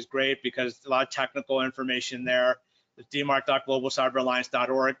website, which is great because a lot of technical information there. The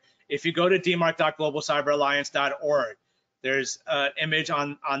DMARC.globalcyberalliance.org. If you go to DMARC.globalcyberalliance.org, there's an image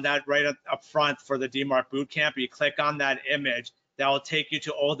on that right up front for the DMARC Bootcamp. You click on that image, that will take you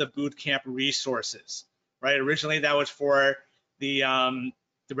to all the bootcamp resources, right? Originally, that was for the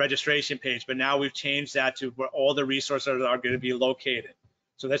registration page, but now we've changed that to where all the resources are going to be located.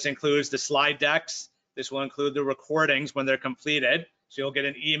 So this includes the slide decks. This will include the recordings when they're completed. So you'll get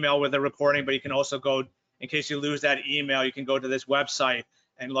an email with a recording, but you can also go, in case you lose that email, you can go to this website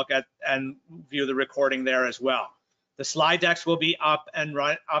and look at and view the recording there as well. The slide decks will be up and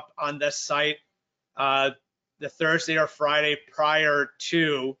run up on this site the Thursday or Friday prior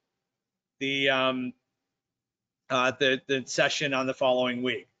to the session on the following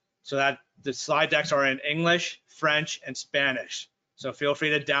week. So that the slide decks are in English, French, and Spanish. So feel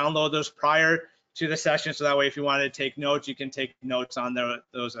free to download those prior to the session, so that way if you wanted to take notes, you can take notes on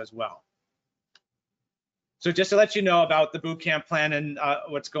those as well. So just to let you know about the bootcamp plan and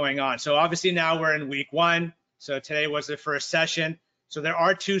what's going on. So obviously now we're in week 1. So today was the first session. So there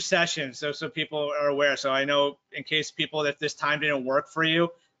are 2 sessions, so people are aware. So I know in case people, if this time didn't work for you,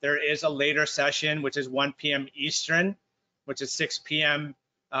 there is a later session, which is 1 p.m. Eastern, which is 6 p.m.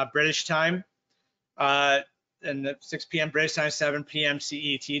 British time, and 6 p.m. British time, 7 p.m.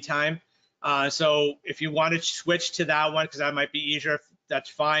 CET time. So if you want to switch to that one, because that might be easier,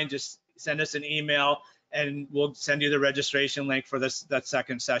 that's fine. Just send us an email and we'll send you the registration link for that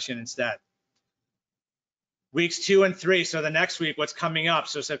second session instead. Weeks 2 and 3, so the next week, what's coming up?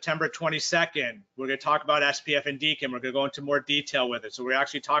 So September 22nd, we're going to talk about SPF and DKIM. We're going to go into more detail with it. So we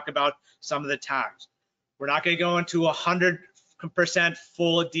actually talk about some of the tags. We're not going to go into 100%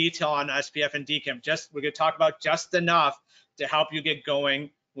 full detail on SPF and DKIM. We're going to talk about just enough to help you get going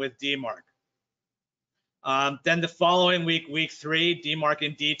with DMARC. Then the following week, week 3, DMARC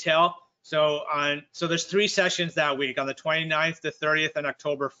in detail. So there's 3 sessions that week on the 29th, the 30th, and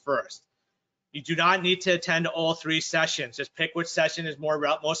October 1st. You do not need to attend all 3 sessions. Just pick which session is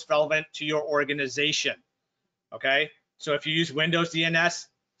most relevant to your organization, okay? So if you use Windows DNS,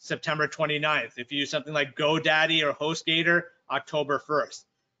 September 29th. If you use something like GoDaddy or HostGator, October 1st.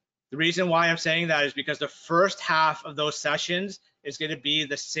 The reason why I'm saying that is because the first half of those sessions is going to be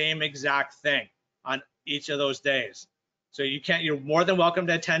the same exact thing on each of those days. So you're more than welcome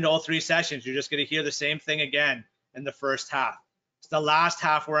to attend all 3 sessions. You're just going to hear the same thing again in the first half. It's the last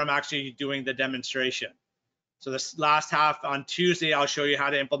half where I'm actually doing the demonstration. So this last half on Tuesday, I'll show you how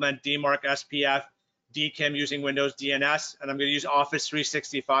to implement DMARC SPF, DKIM using Windows DNS, and I'm going to use Office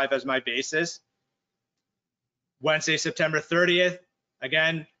 365 as my basis. Wednesday, September 30th,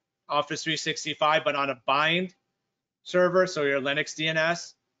 again, Office 365, but on a bind server, so your Linux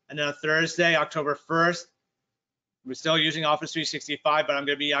DNS. And then on Thursday, October 1st, we're still using Office 365, but I'm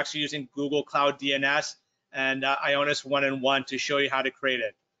going to be actually using Google Cloud DNS and Ionis 1&1 to show you how to create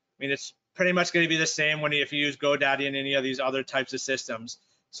it. I mean, it's pretty much going to be the same if you use GoDaddy and any of these other types of systems.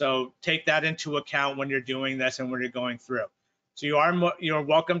 So take that into account when you're doing this and when you're going through. So you're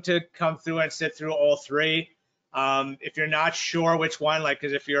welcome to come through and sit through all 3. If you're not sure which one,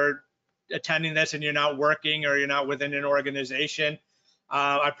 because if you're attending this and you're not working or you're not within an organization,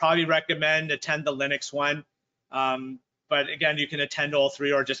 I'd probably recommend attend the Linux one. But again, you can attend all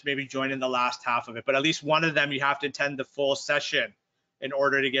 3 or just maybe join in the last half of it. But at least one of them, you have to attend the full session in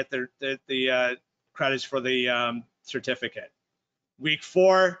order to get the credits for the certificate. Week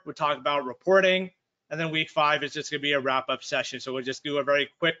 4, we'll talk about reporting. And then week 5 is just going to be a wrap-up session. So we'll just do a very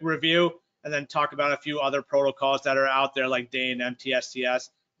quick review and then talk about a few other protocols that are out there like DANE,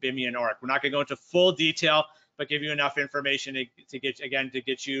 MTSTS, BIMI, and ORC. We're not going to go into full detail, but give you enough information to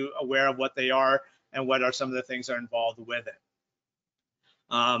get you aware of what they are and what are some of the things that are involved with it.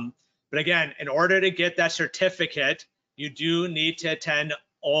 But again, in order to get that certificate, you do need to attend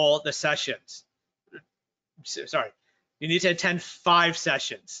all the sessions. Sorry, you need to attend 5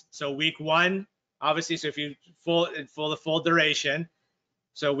 sessions. So week 1, obviously, so if you the full duration,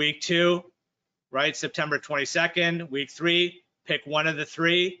 so week 2, right, September 22nd, week 3, pick one of the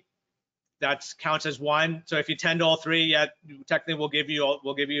 3. That counts as 1. So if you attend all 3, yeah, technically we'll give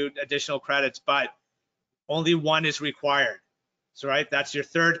you additional credits, but only 1 is required. So right, that's your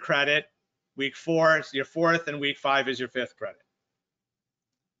 3rd credit. Week 4 is your 4th, and week 5 is your 5th credit.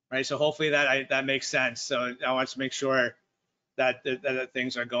 Right. So hopefully that makes sense. So I want to make sure that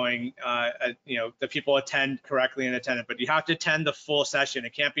things are going, that people attend correctly and attend it. But you have to attend the full session.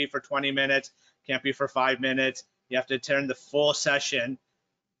 It can't be for 20 minutes. Can't be for 5 minutes. You have to attend the full session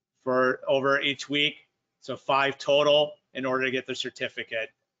for over each week, so 5 total, in order to get the certificate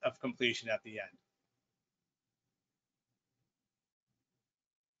of completion at the end.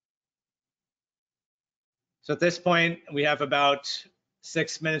 So at this point, we have about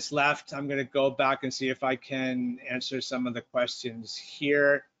 6 minutes left. I'm going to go back and see if I can answer some of the questions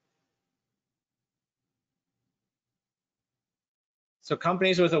here. So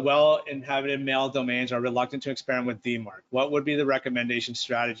companies with a well-inhabited mail domains are reluctant to experiment with DMARC. What would be the recommendation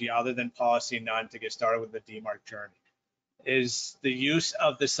strategy other than policy none to get started with the DMARC journey? Is the use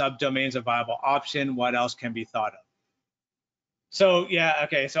of the subdomains a viable option? What else can be thought of? So yeah,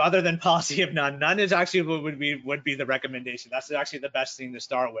 okay. So other than policy of none is actually what would be the recommendation. That's actually the best thing to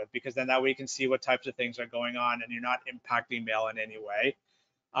start with, because then that way you can see what types of things are going on and you're not impacting mail in any way.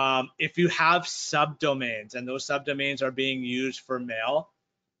 If you have subdomains and those subdomains are being used for mail,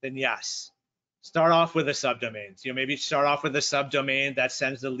 then yes, start off with the subdomains. Maybe start off with a subdomain that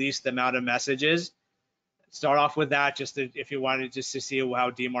sends the least amount of messages. Start off with that if you wanted just to see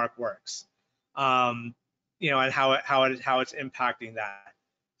how DMARC works, and how it's impacting that.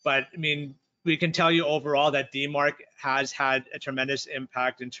 But I mean, we can tell you overall that DMARC has had a tremendous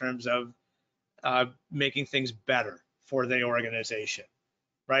impact in terms of making things better for the organization.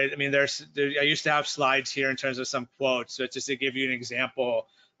 Right. I mean, I used to have slides here in terms of some quotes. So just to give you an example.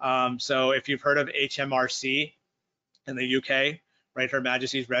 So if you've heard of HMRC in the UK, right, Her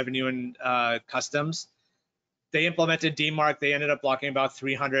Majesty's Revenue and Customs, they implemented DMARC. They ended up blocking about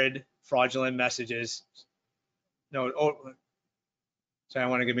 300 fraudulent messages. So I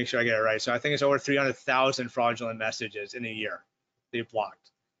want to make sure I get it right. So I think it's over 300,000 fraudulent messages in a year they've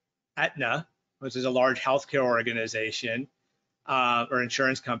blocked. Aetna, which is a large healthcare organization, or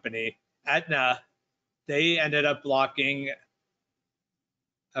insurance company, Aetna, they ended up blocking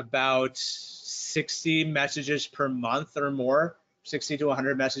about 60 messages per month or more, 60 to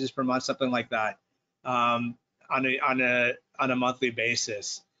 100 messages per month, something like that, on a monthly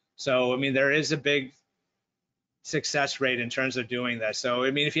basis. So I mean, there is a big success rate in terms of doing that. So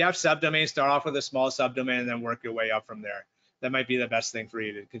I mean, if you have subdomains, start off with a small subdomain and then work your way up from there. That might be the best thing for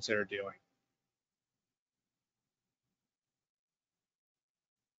you to consider doing.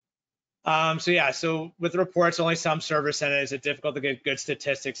 So with reports, only some servers send it. Is it difficult to get good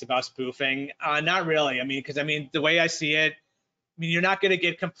statistics about spoofing? Not really. I mean, because the way I see it, you're not going to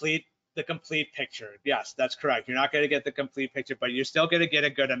get the complete picture. Yes, that's correct. You're not going to get the complete picture, but you're still going to get a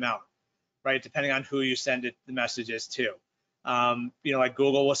good amount, right? Depending on who you send the messages to. Like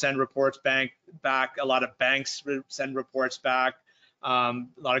Google will send reports back. A lot of banks send reports back. A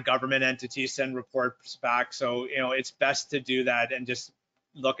lot of government entities send reports back. So it's best to do that and just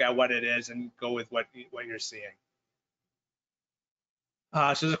look at what it is and go with what you're seeing.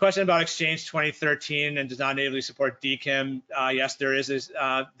 So there's a question about Exchange 2013 and does not natively support DKIM. Yes, there is.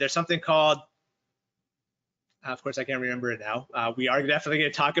 There's something called, of course, I can't remember it now. We are definitely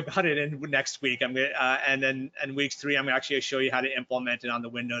going to talk about it in next week. And then in week 3, I'm actually going to show you how to implement it on the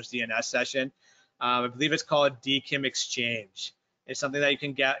Windows DNS session. I believe it's called DKIM Exchange. It's something that you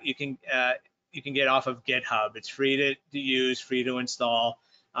can get off of GitHub. It's free to use, free to install,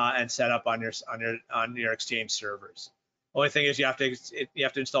 and set up on your Exchange servers. Only thing is you have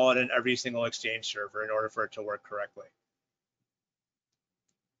to install it in every single Exchange server in order for it to work correctly.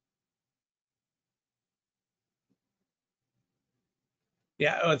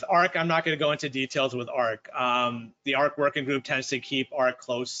 Yeah, with ARC, I'm not going to go into details with ARC. The ARC working group tends to keep ARC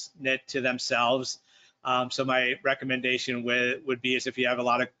close knit to themselves. So my recommendation would be is if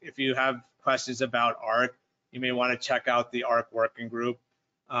you have questions about ARC, you may want to check out the ARC working group.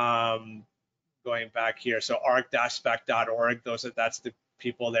 Going back here, so arc-spec.org, that's the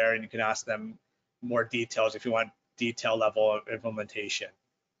people there, and you can ask them more details if you want detail level of implementation.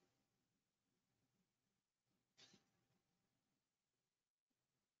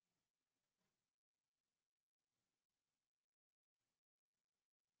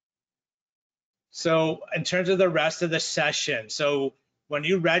 So in terms of the rest of the session, so when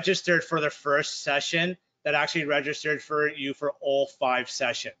you registered for the first session, that actually registered for you for all 5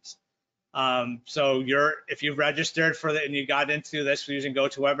 sessions. So if you've registered for and you got into this using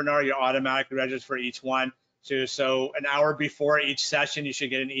GoToWebinar, you're automatically registered for each one. So an hour before each session, you should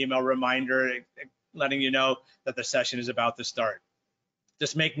get an email reminder letting you know that the session is about to start.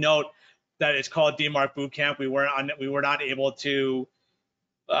 Just make note that it's called DMARC Bootcamp. We were not able to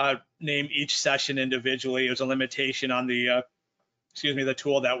name each session individually. It was a limitation on the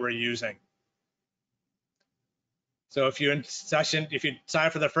tool that we're using. So if you sign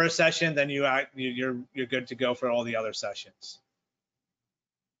up for the first session, then you're good to go for all the other sessions.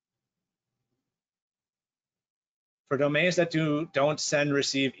 For domains that don't send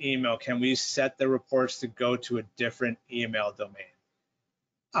receive email, can we set the reports to go to a different email domain?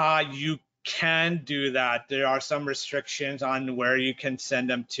 You can do that. There are some restrictions on where you can send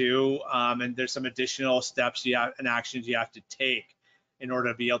them to, and there's some additional steps and actions you have to take in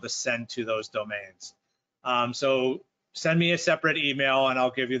order to be able to send to those domains. So send me a separate email and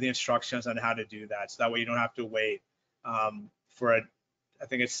I'll give you the instructions on how to do that. So that way you don't have to wait for I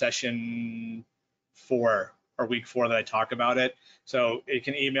think it's session 4 or week 4 that I talk about it. So you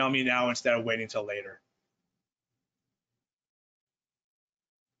can email me now instead of waiting till later.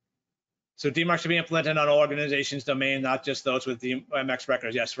 So DMARC should be implemented on all organizations' domain, not just those with DMX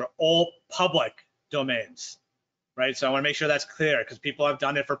records. Yes, for all public domains, right? So I want to make sure that's clear because people have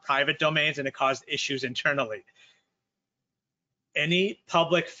done it for private domains and it caused issues internally. Any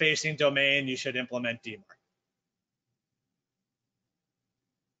public-facing domain, you should implement DMARC.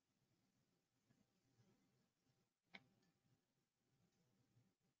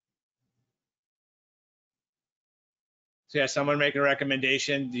 So yeah, someone make a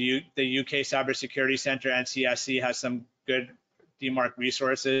recommendation. The UK Cybersecurity Center, NCSC, has some good DMARC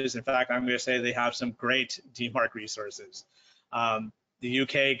resources. In fact, I'm going to say they have some great DMARC resources. The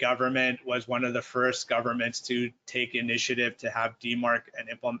UK government was one of the first governments to take initiative to have DMARC and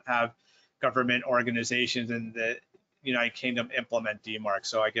have government organizations in the United Kingdom implement DMARC.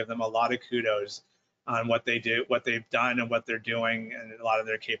 So I give them a lot of kudos on what they do, what they've done, and what they're doing, and a lot of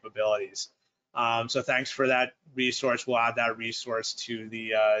their capabilities. So thanks for that resource. We'll add that resource to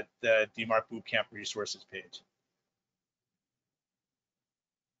the DMARC Bootcamp resources page.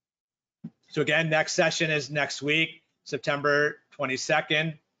 So again, next session is next week, September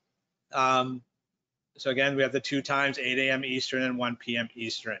 22nd. So again, we have the 2 times, 8 a.m. Eastern and 1 p.m.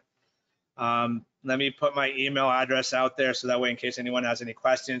 Eastern. Let me put my email address out there so that way in case anyone has any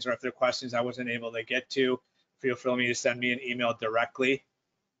questions or if there are questions I wasn't able to get to, feel free to send me an email directly.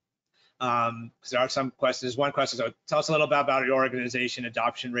 Because there are some questions. One question, so tell us a little bit about your organization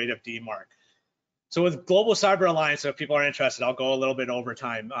adoption rate of DMARC. So with Global Cyber Alliance, so if people are interested, I'll go a little bit over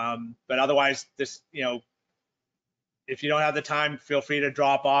time. But otherwise, this, if you don't have the time, feel free to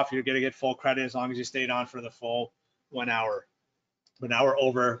drop off. You're going to get full credit as long as you stayed on for the full 1 hour. 1 hour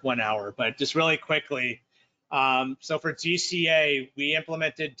over 1 hour. But just really quickly, so for GCA, we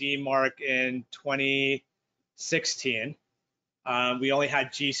implemented DMARC in 2016. We only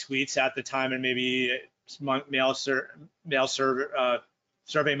had G Suites at the time and maybe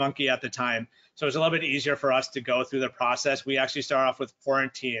SurveyMonkey at the time. So it was a little bit easier for us to go through the process. We actually started off with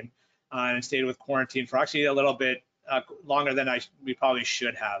quarantine and stayed with quarantine for actually a little bit longer than we probably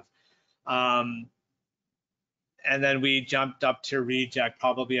should have. And then we jumped up to reject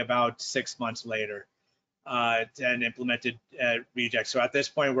probably about 6 months later and implemented reject. So at this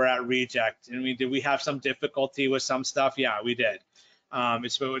point, we're at reject. And did we have some difficulty with some stuff? Yeah, we did.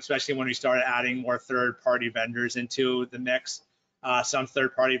 Especially when we started adding more third-party vendors into the mix. Some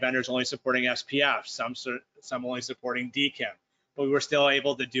third-party vendors only supporting SPF, some only supporting DCAM, but we were still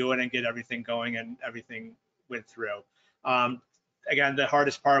able to do it and get everything going and everything went through. Again, the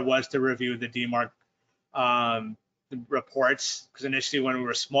hardest part was to review the DMARC the reports, because initially when we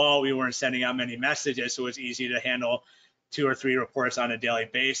were small, we weren't sending out many messages, so it was easy to handle 2 or 3 reports on a daily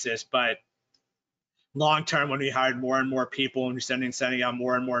basis. But long term, when we hired more and more people and we're sending out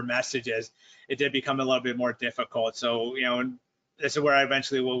more and more messages, it did become a little bit more difficult. So, and this is where I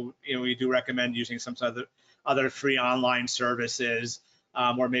eventually will, we do recommend using some sort of other free online services,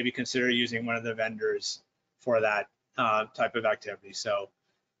 or maybe consider using one of the vendors for that type of activity. So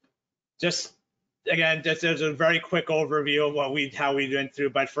just, again, just as a very quick overview of how we went through,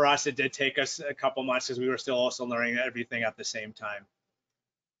 but for us, it did take us a couple months because we were still also learning everything at the same time.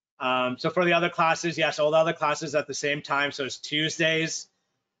 So for the other classes, yes, all the other classes at the same time. So it's Tuesdays,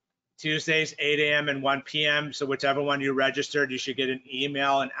 8 a.m. and 1 p.m. So whichever one you registered, you should get an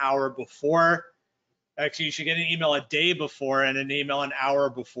email an hour before. Actually, you should get an email a day before and an email an hour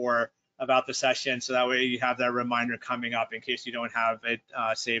before about the session. So that way you have that reminder coming up in case you don't have it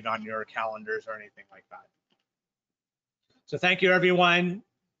saved on your calendars or anything like that. So thank you, everyone.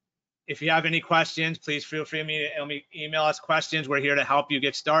 If you have any questions, please feel free to email us questions. We're here to help you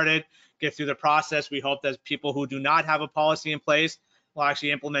get started, get through the process. We hope that people who do not have a policy in place will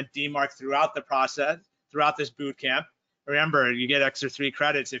actually implement DMARC throughout the process, throughout this boot camp. Remember, you get extra 3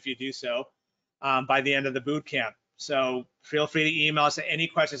 credits if you do so by the end of the boot camp. So feel free to email us any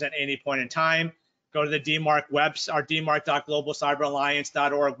questions at any point in time. Go to the DMARC website, our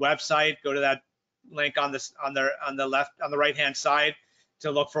dmarc.globalcyberalliance.org website. Go to that link on the right hand side to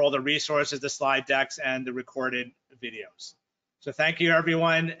look for all the resources, the slide decks, and the recorded videos. So thank you,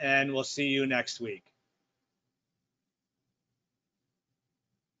 everyone, and we'll see you next week.